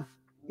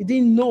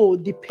know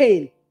the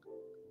pain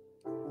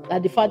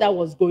that the father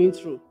was going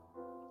through.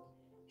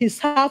 His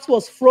heart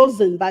was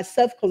frozen by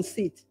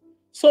self-conceit,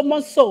 so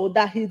much so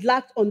that he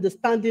lacked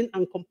understanding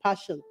and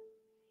compassion.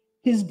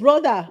 His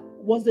brother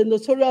was a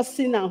notorious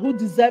sinner who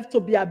deserved to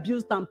be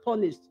abused and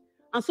punished.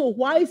 And so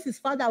why is his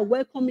father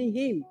welcoming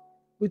him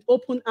with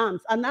open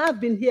arms? And I've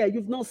been here,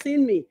 you've not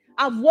seen me.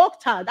 I've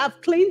worked hard, I've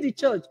cleaned the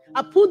church,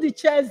 I put the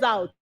chairs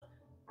out.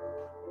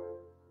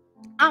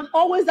 I'm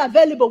always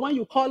available when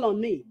you call on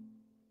me.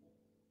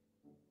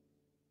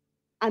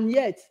 And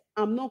yet,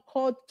 I'm not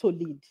called to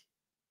lead.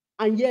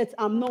 And yet,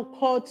 I'm not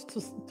called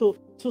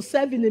to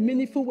serve in a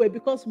meaningful way,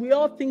 because we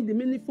all think the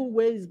meaningful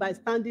way is by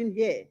standing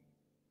here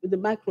with the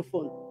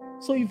microphone.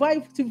 So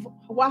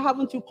why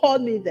haven't you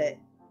called me there?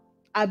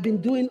 I've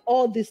been doing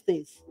all these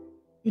things.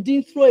 You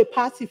didn't throw a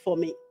party for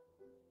me.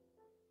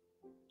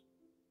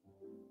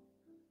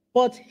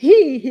 But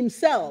he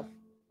himself,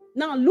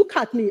 now look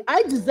at me.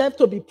 I deserve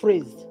to be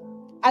praised.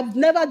 I've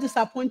never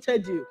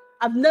disappointed you.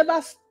 I've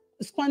never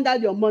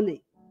squandered your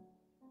money.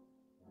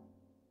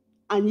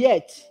 And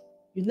yet,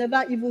 you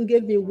never even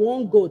gave me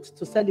one goat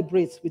to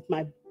celebrate with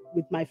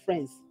my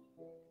friends.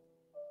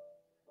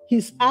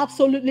 He's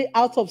absolutely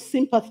out of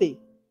sympathy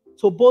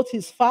to both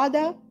his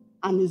father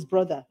and his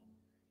brother.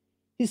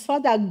 His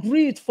father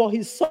grieved for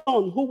his son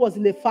who was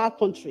in a far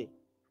country,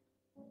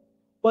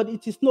 but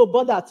it is no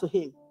bother to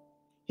him.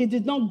 He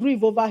did not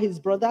grieve over his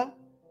brother,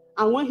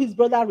 and when his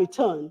brother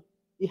returned,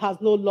 he has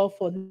no love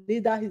for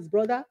neither his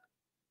brother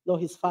nor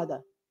his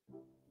father.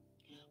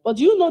 But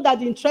do you know that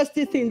the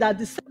interesting thing, that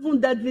the 7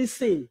 deadly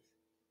sins,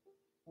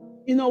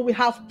 we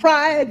have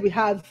pride, we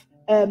have,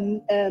 3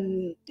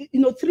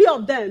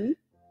 of them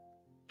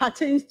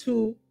pertains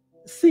to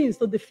sins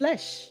of the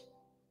flesh.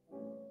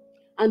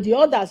 And the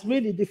others,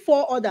 really, the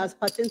 4 others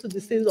pertain to the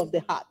sins of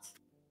the heart.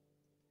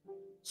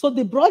 So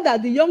the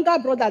younger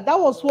brother, that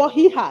was what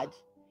he had.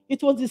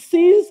 It was the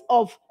sins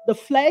of the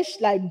flesh,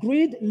 like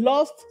greed,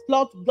 lust,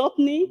 sloth,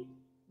 gluttony,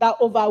 that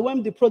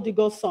overwhelmed the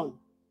prodigal son.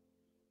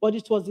 But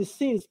it was the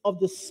sins of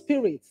the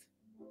spirit,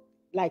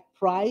 like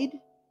pride,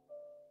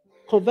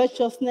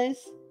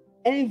 covetousness,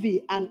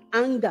 envy, and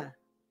anger,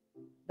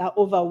 that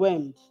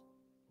overwhelmed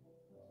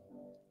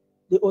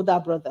the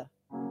older brother.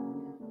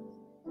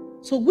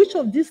 So which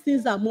of these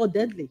things are more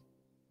deadly?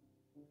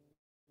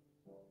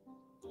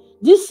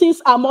 These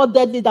sins are more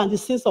deadly than the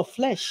sins of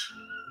flesh.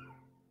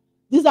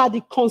 These are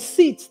the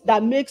conceits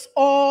that makes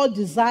all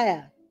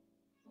desire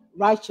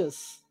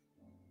righteous.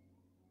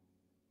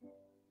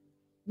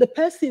 The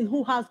person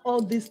who has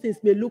all these things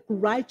may look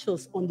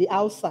righteous on the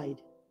outside,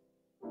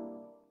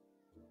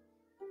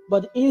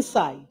 but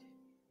inside,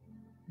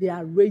 they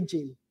are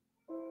raging.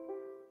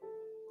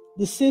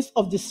 The sins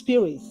of the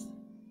spirit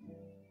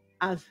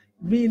are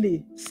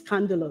really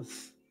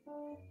scandalous,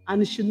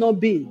 and it should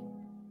not be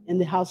in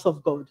the house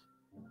of God.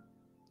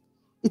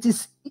 It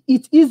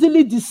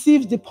easily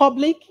deceives the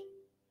public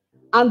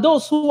and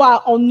those who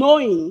are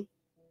unknowing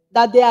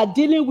that they are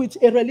dealing with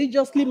a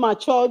religiously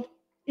matured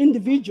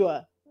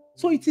individual.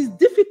 So it is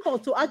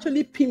difficult to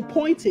actually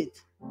pinpoint it.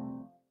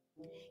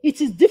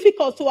 It is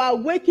difficult to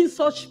awaken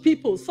such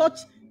people, such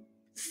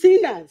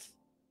sinners,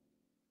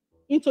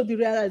 into the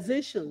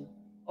realization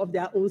of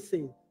their own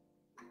sin,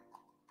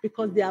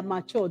 because they are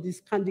mature. This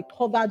can be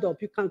covered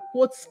up. You can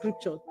quote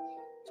scripture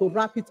to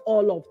wrap it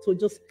all up, to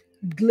just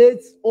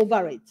glaze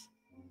over it.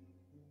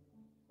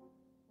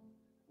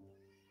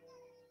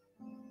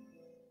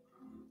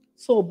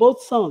 So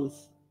both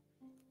sons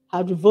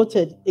had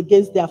revolted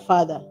against their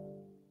father.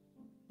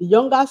 The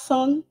younger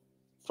son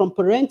from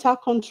parental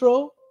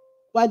control,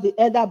 while the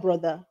elder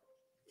brother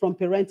from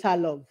parental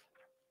love.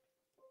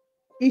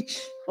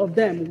 Each of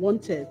them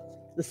wanted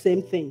the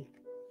same thing.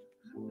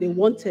 They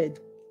wanted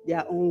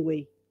their own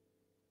way.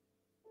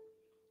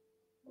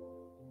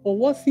 But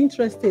what's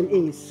interesting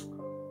is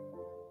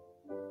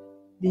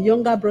the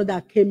younger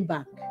brother came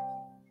back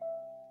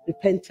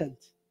repentant,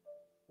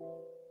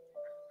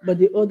 but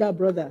the older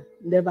brother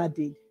never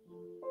did.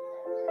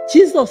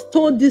 Jesus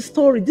told this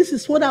story. This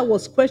is what I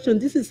was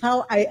questioned. This is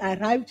how I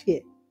arrived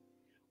here.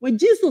 When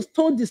Jesus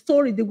told the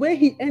story, the way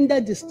he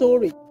ended the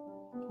story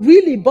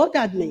really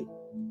bothered me.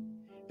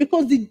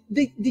 Because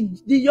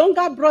the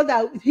younger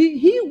brother,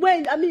 he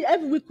went,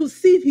 we could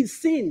see his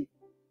sin.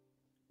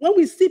 When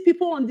we see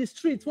people on the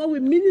street, when we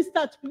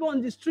minister to people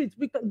on the street,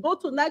 we can go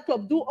to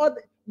nightclub,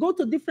 go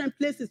to different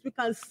places, we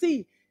can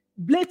see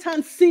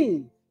blatant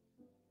sin.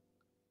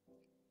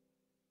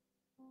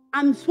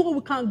 And so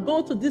we can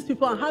go to these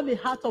people and have a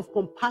heart of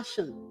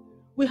compassion.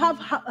 We have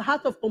a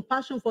heart of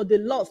compassion for the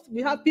lost.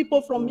 We have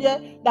people from here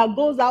that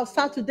goes out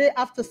Saturday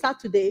after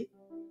Saturday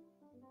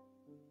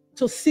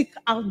to seek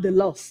out the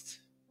lost.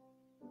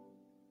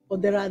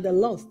 But there are the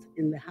lost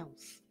in the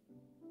house.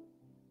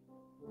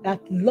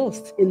 That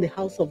lost in the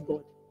house of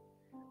God.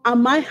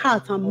 And my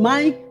heart and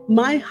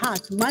my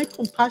heart, my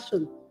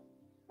compassion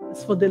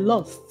is for the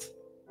lost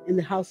in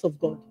the house of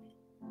God.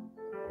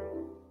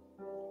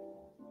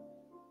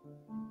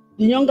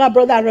 The younger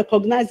brother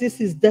recognizes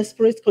his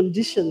desperate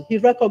condition. He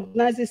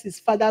recognizes his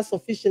father's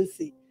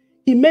sufficiency.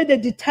 He made a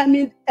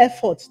determined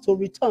effort to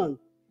return,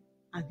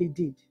 and he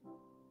did.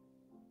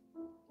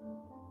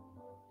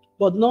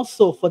 But not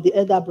so for the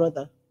elder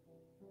brother.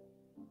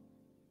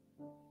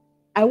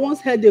 I once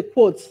heard a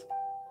quote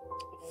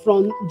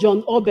from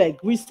John Obeg,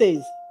 which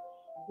says,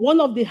 one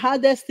of the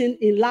hardest things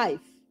in life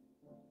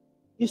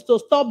is to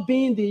stop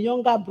being the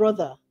younger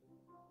brother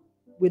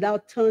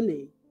without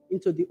turning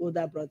into the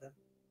older brother.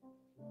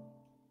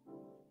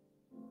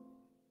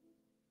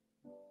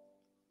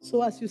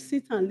 So as you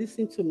sit and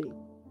listen to me,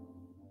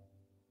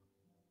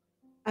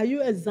 are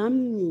you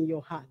examining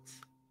your heart?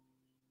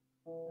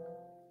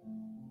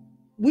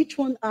 Which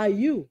one are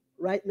you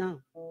right now?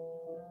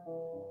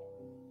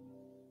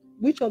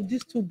 Which of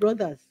these two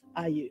brothers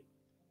are you?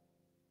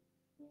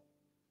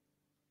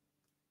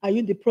 Are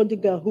you the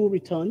prodigal who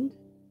returned?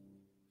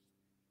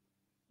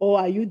 Or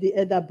are you the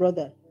elder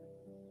brother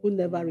who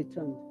never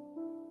returned?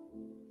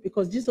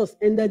 Because Jesus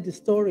ended the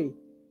story.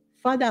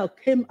 Father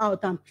came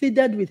out and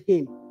pleaded with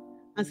him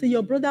and said,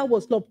 your brother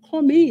was lost,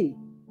 come in.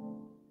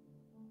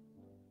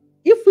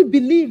 If we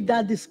believe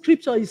that the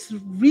scripture is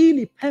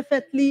really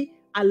perfectly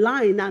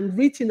aligned and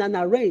written and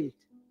arranged,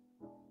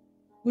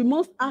 we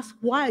must ask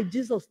why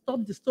Jesus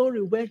stopped the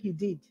story where he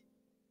did.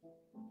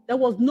 There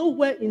was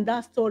nowhere in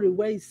that story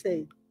where he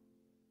said,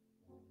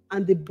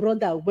 and the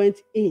brother went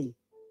in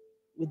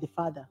with the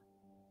father.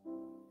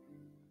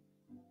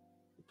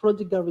 The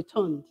prodigal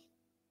returned.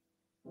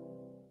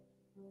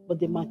 But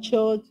the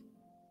matured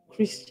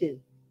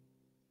Christian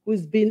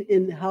who's been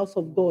in the house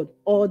of God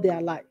all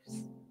their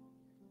lives,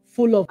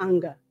 full of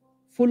anger,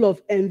 full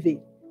of envy,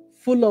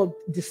 full of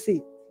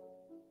deceit,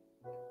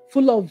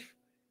 full of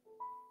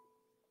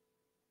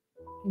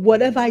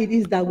whatever it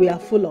is that we are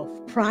full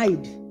of,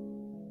 pride.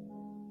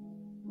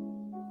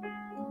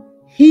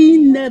 He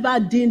never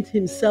deemed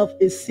himself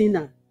a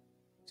sinner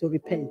to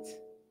repent.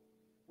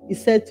 He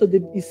said,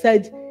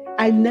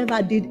 I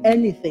never did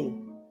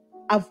anything.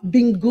 I've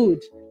been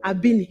good.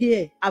 I've been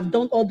here. I've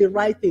done all the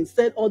right things,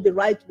 said all the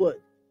right words.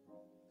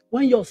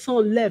 When your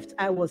son left,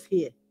 I was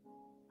here.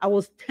 I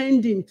was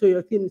tending to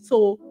your thing.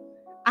 So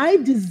I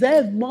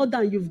deserve more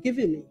than you've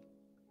given me.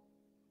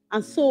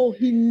 And so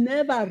he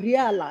never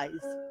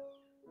realized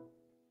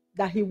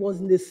that he was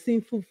in a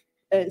sinful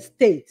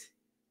state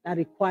that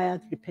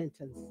required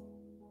repentance.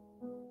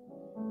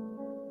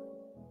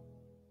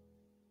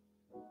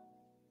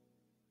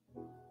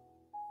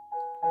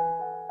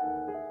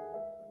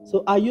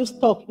 So are you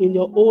stuck in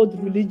your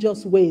old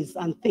religious ways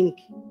and think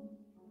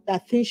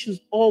that things should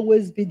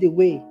always be the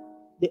way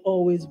they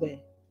always were?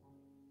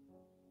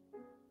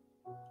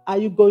 Are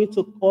you going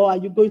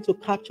to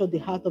capture the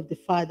heart of the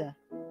Father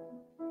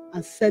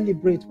and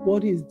celebrate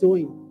what he's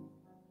doing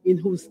in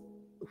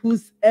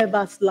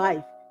whosever's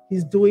life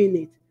he's doing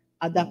it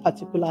at that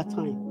particular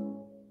time?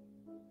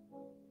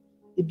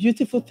 The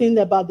beautiful thing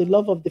about the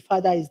love of the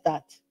Father is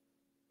that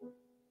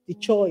the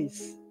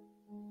choice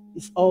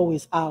is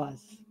always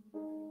ours.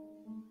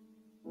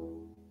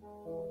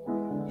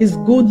 His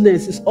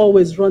goodness is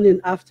always running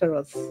after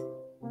us.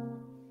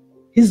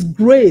 His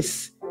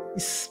grace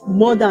is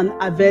more than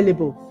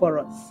available for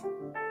us.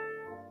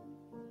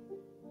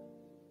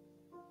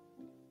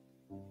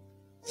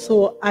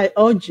 So I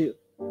urge you,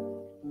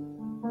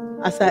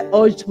 as I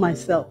urged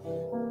myself,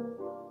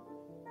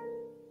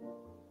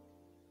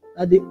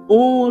 that the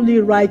only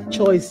right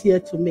choice here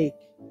to make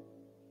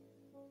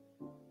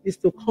is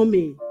to come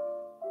in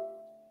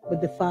with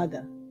the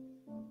Father.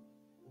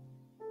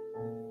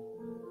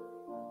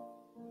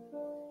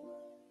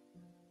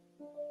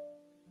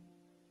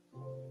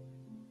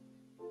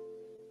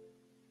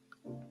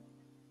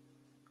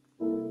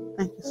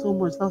 Thank you so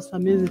much. That was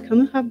amazing. Can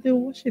we have the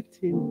worship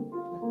team?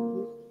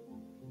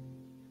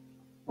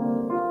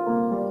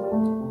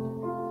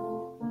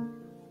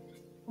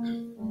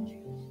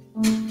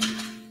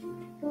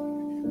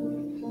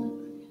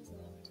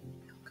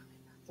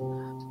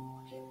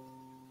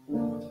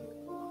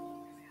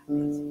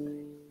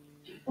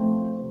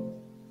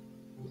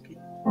 Okay.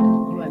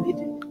 You are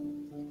leading.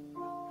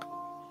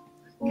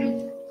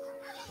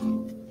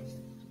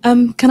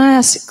 Can I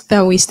ask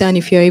that we stand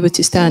if you're able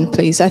to stand,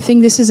 please? I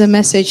think this is a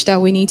message that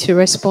we need to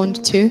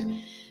respond to.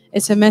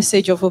 It's a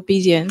message of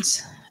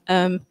obedience.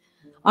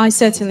 I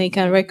certainly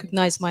can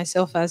recognize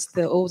myself as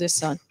the older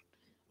son,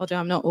 although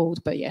I'm not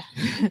old, but yeah.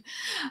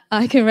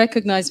 I can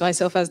recognize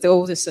myself as the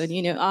older son.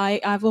 You know,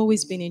 I've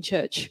always been in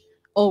church,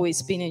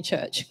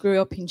 grew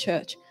up in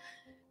church.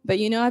 But,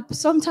 you know, I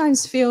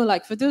sometimes feel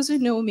like, for those who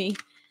know me,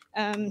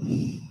 I've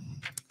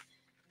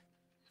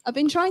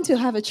been trying to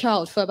have a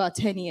child for about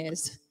 10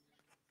 years.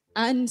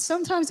 And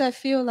sometimes I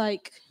feel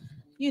like,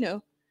 you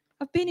know,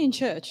 I've been in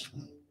church.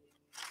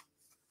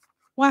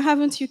 Why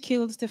haven't you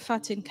killed the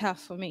fattened calf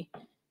for me?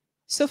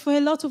 So for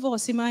a lot of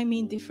us, it might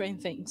mean different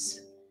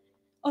things.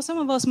 Or some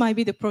of us might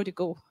be the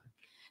prodigal.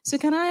 So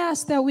can I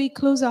ask that we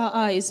close our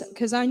eyes?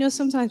 Because I know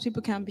sometimes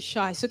people can be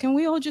shy. So can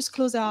we all just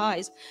close our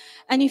eyes?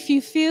 And if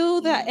you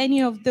feel that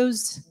any of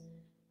those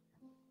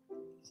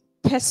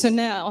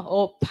personnel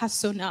or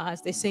persona,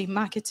 as they say in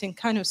marketing,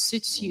 kind of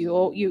suits you,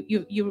 or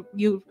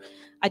you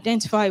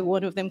identify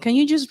one of them, can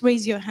you just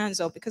raise your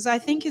hands up? Because I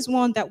think it's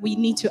one that we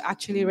need to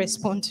actually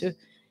respond to.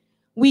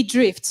 We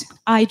drift.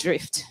 I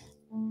drift.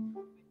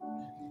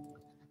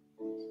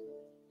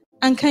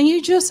 And can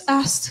you just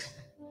ask?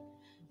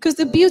 Because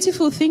the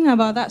beautiful thing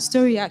about that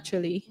story,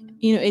 actually,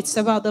 you know, it's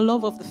about the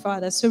love of the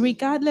Father. So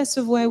regardless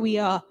of where we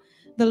are,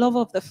 the love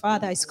of the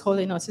Father is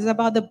calling us. It's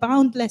about the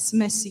boundless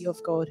mercy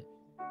of God.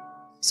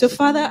 So,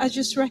 Father, I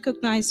just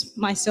recognize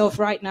myself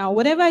right now.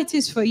 Whatever it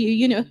is for you,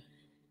 you know,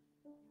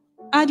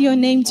 add your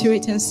name to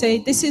it and say,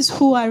 this is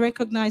who I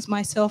recognize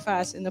myself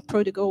as in the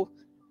prodigal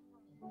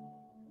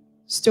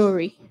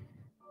story.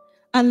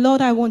 And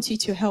Lord, I want you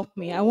to help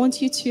me. I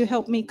want you to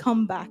help me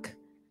come back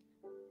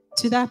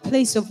to that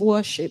place of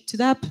worship, to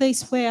that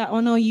place where I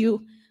honor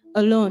you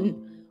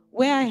alone,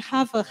 where I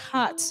have a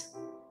heart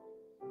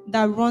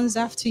that runs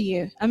after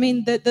you. I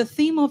mean, the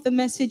theme of the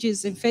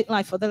messages in Faith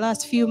Life for the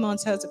last few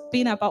months has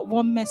been about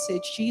one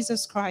message,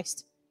 Jesus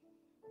Christ.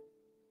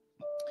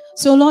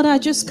 So, Lord, I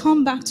just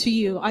come back to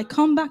you. I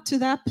come back to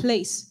that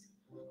place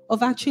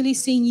of actually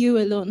seeing you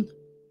alone,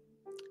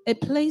 a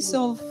place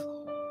of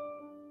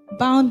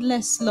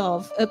boundless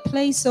love, a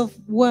place of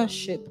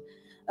worship,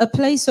 a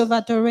place of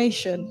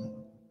adoration,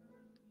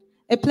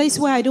 a place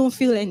where I don't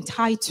feel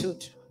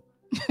entitled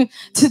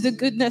to the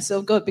goodness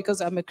of God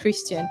because I'm a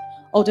Christian,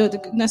 although the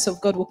goodness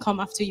of God will come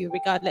after you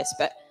regardless.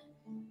 But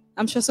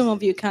I'm sure some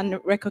of you can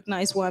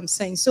recognize what I'm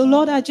saying. So,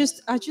 Lord, I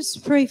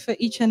just pray for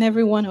each and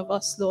every one of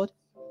us, Lord.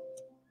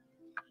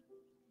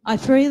 I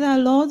pray that,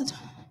 Lord,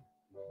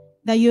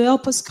 that you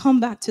help us come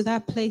back to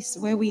that place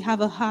where we have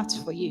a heart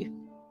for you.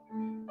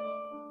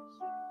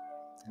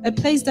 A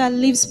place that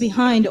leaves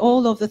behind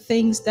all of the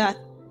things that,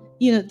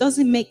 you know,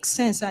 doesn't make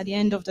sense at the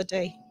end of the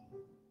day.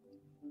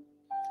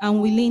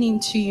 And we lean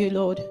into you,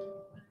 Lord.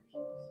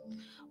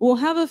 We'll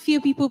have a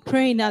few people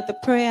praying at the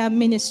prayer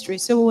ministry.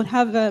 So we'll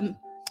have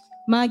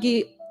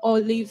Maggie,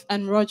 Olive,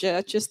 and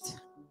Roger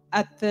just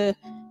at the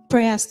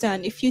prayer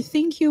stand. If you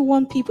think you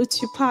want people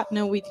to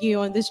partner with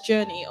you on this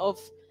journey of,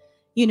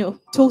 you know,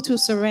 total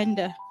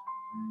surrender,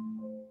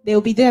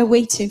 they'll be there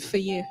waiting for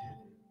you.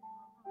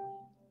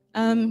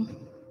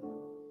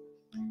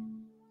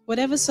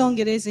 Whatever song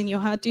it is in your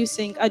heart, do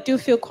sing. I do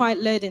feel quite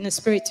led in the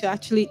spirit to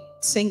actually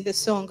sing the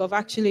song of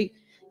actually,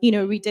 you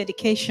know,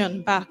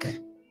 rededication back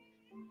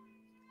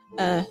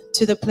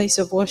to the place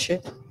of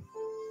worship.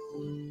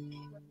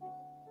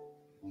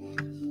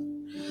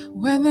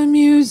 When the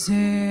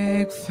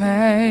music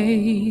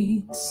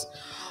fades,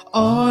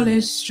 all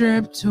is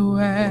stripped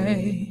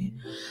away,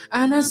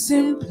 and I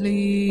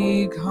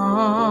simply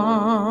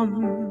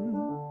come,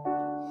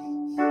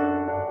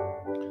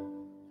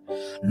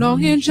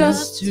 longing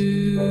just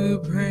to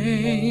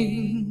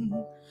bring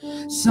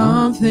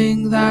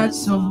something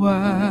that's of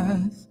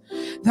worth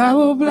that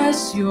will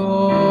bless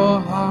your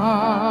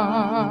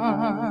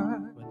heart.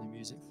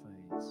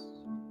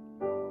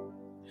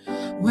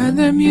 When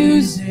the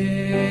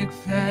music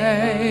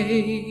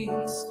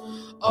fades,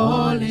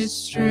 all is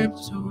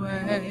stripped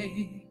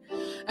away,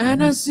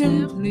 and I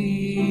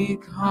simply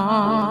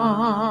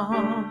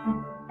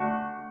come,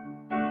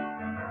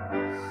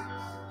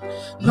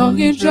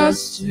 longing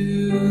just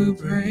to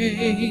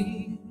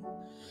bring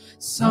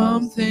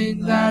something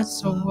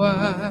that's a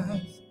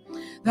word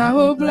that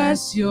will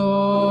bless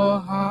your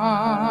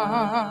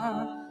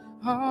heart.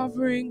 I'll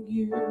bring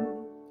you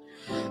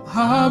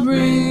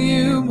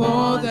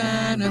more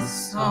than a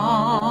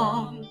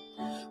song,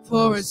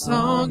 for a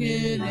song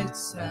in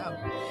itself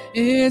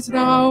is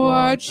not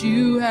what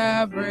you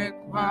have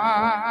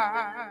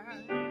required.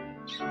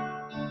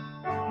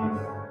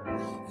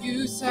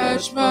 You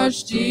search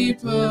much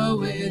deeper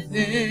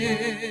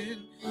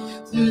within,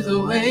 through the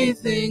way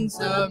things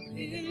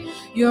appear.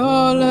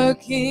 You're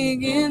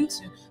looking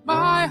into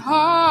my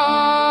heart.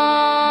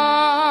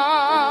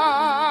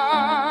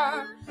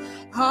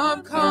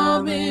 I'm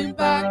coming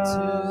back to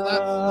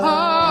the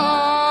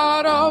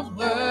heart of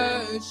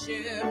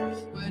worship,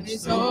 when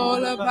it's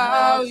all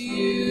about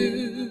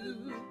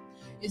you.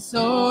 It's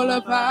all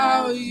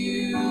about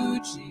you,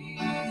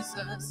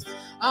 Jesus.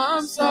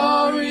 I'm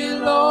sorry,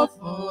 Lord,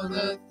 for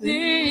the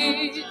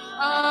thing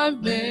I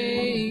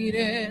made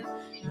it.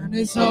 And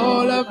it's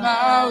all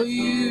about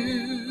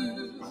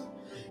you.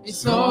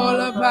 It's all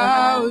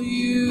about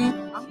you.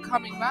 I'm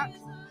coming back.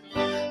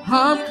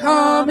 I'm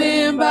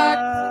coming back.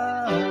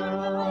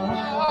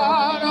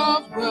 Heart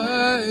of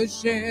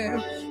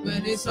worship,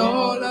 when it's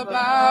all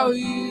about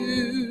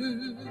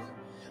you.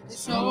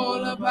 It's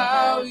all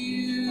about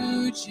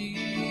you,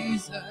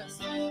 Jesus.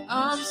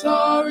 I'm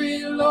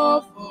sorry,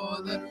 Lord,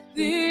 for the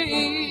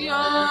thing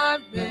I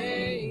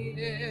made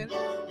it.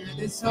 And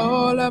it's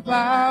all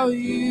about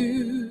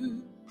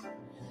you.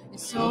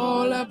 It's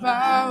all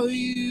about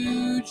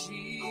you,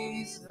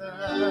 Jesus.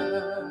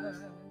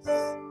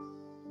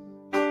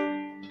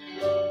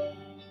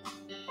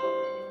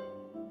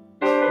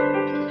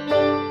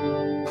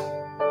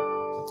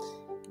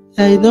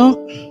 You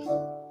know,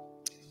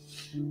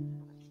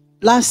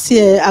 last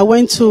year I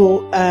went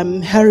to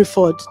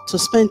Hereford to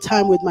spend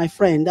time with my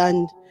friend,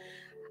 and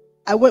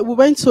we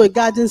went to a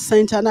garden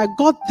center, and I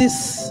got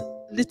this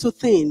little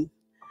thing,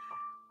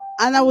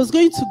 and I was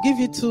going to give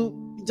it to,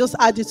 just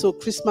add it to a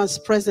Christmas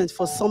present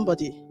for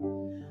somebody.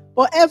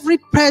 But every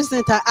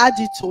present I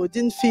added to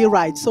didn't feel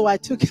right, so I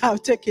took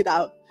it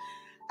out.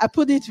 I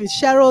put it with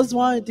Cheryl's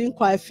one, it didn't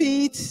quite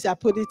fit. I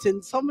put it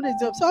in somebody's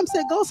job. So I'm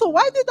saying, God, so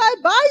why did I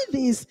buy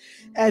this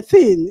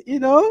thing, you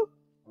know?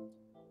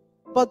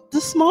 But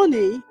this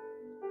morning,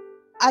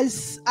 I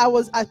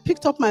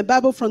picked up my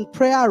Bible from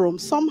prayer room.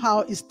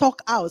 Somehow it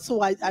stuck out,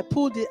 so I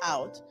pulled it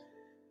out.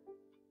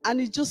 And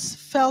it just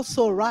felt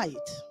so right.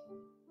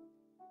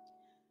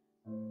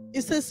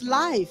 It says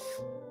life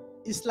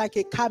is like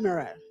a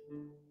camera.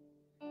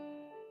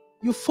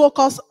 You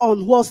focus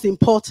on what's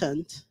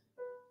important.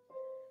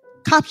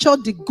 Capture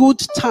the good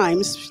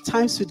times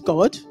with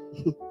God.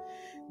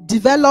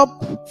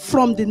 Develop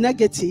from the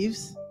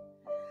negatives.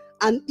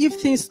 And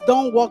if things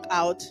don't work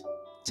out,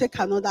 take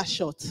another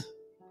shot.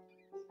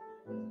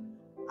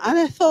 And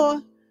I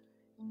thought,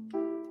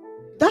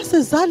 that's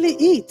exactly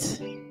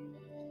it.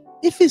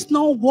 If it's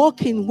not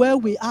working where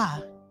we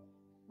are,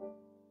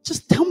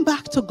 just turn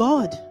back to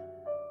God.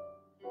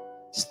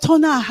 Just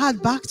turn our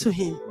heart back to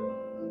Him.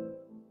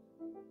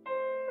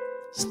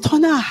 Just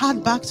turn our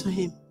heart back to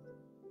Him.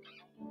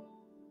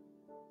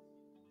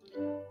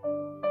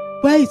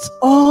 Where it's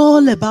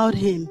all about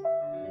Him.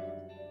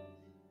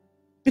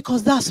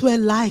 Because that's where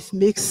life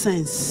makes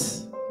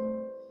sense.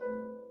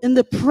 In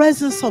the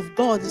presence of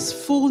God is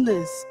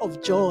fullness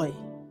of joy.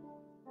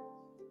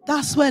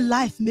 That's where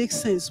life makes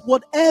sense.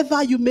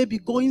 Whatever you may be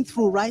going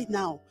through right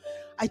now,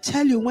 I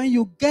tell you, when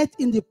you get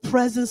in the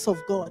presence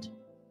of God,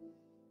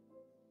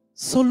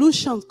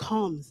 solution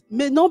comes.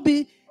 May not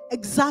be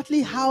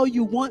exactly how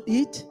you want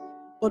it,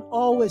 but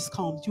always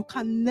comes. You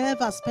can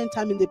never spend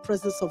time in the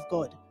presence of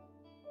God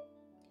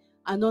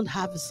and not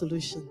have a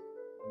solution.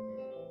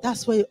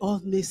 That's where it all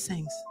makes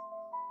sense.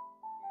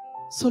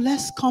 So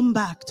let's come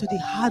back to the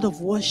heart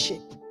of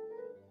worship,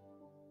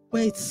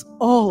 where it's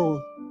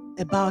all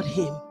about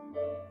Him,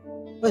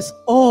 where it's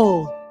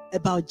all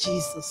about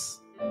Jesus.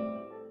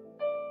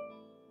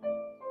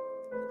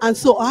 And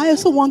so I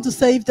also want to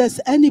say, if there's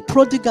any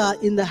prodigal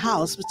in the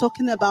house, we're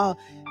talking about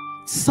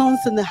sons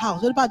in the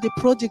house. What about the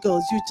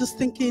prodigals? You're just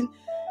thinking,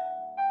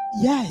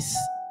 yes,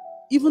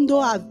 even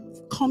though I've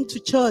come to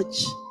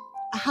church,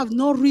 I have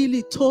not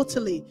really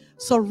totally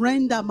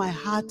surrendered my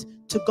heart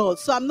to God.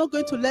 So I'm not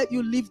going to let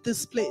you leave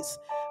this place.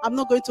 I'm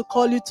not going to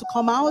call you to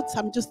come out.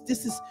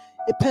 This is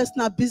a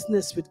personal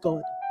business with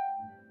God.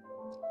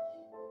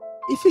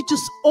 If you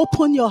just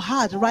open your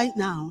heart right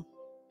now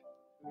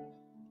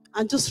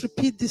and just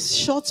repeat this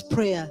short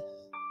prayer.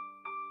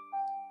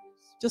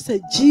 Just say,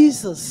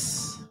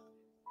 Jesus,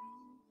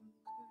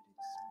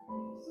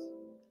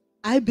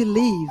 I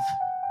believe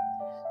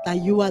that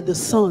you are the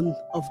Son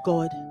of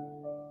God.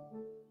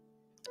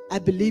 I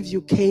believe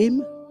you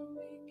came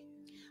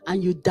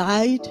and you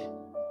died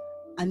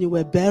and you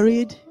were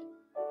buried,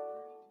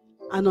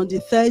 and on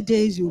the third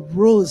day you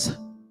rose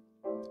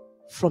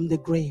from the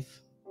grave,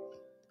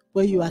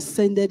 where you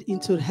ascended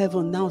into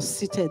heaven, now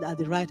seated at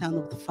the right hand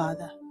of the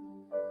Father.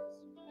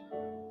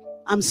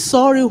 I'm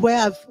sorry where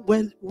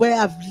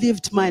I've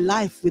lived my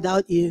life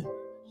without you.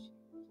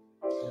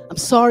 I'm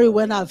sorry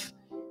when I've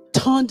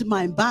turned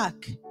my back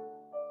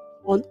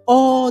on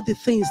all the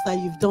things that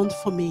you've done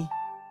for me.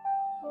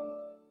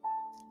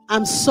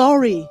 I'm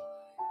sorry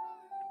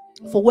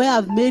for where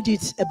I've made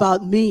it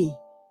about me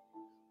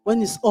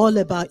when it's all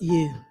about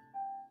you.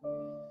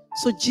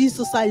 So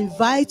Jesus, I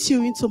invite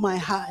you into my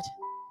heart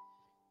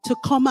to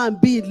come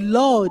and be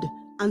Lord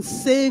and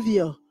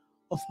Savior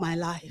of my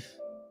life.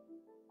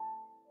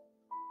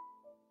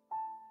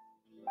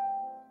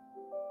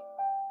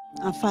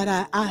 And Father,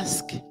 I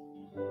ask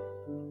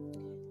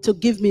to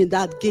give me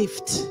that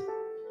gift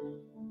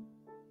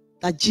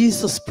that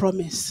Jesus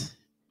promised,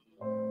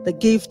 the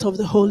gift of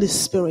the Holy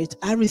Spirit.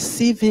 I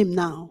receive him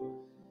now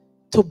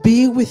to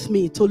be with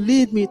me, to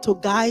lead me, to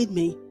guide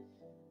me,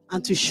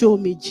 and to show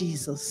me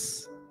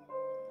Jesus.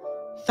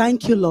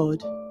 Thank you,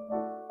 Lord,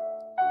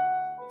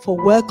 for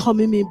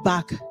welcoming me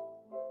back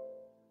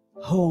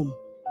home.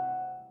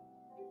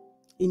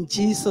 In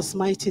Jesus'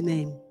 mighty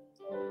name,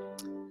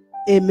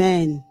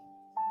 amen.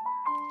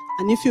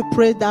 And if you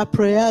prayed that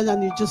prayer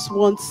and you just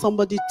want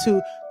somebody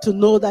to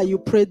know that you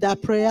prayed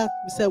that prayer,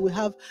 we said we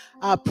have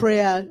our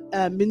prayer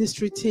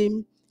ministry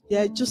team.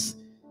 Yeah, just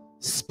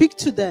speak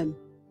to them.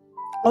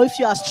 Or if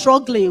you are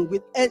struggling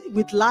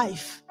with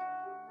life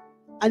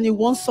and you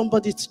want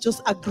somebody to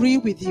just agree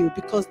with you,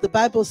 because the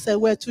Bible said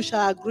where two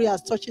shall agree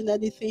as touching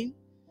anything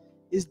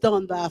is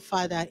done by our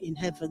Father in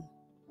heaven.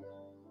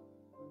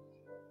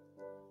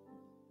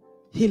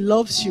 He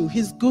loves you.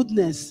 His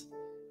goodness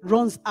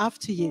runs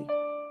after you.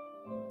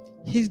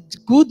 His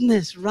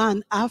goodness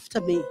ran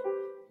after me.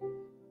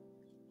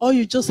 All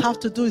you just have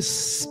to do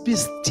is be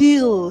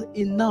still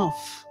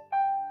enough.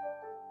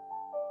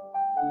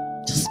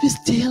 Just be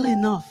still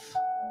enough.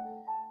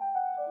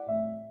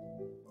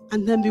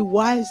 And then be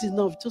wise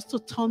enough just to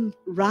turn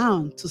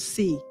round to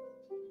see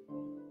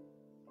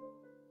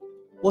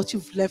what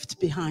you've left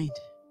behind.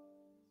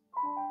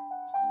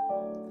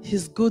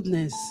 His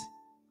goodness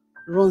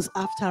runs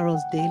after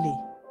us daily.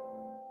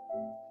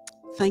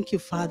 Thank you,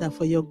 Father,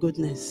 for your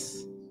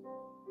goodness.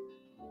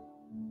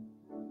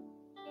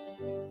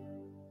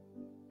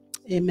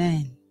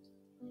 Amen.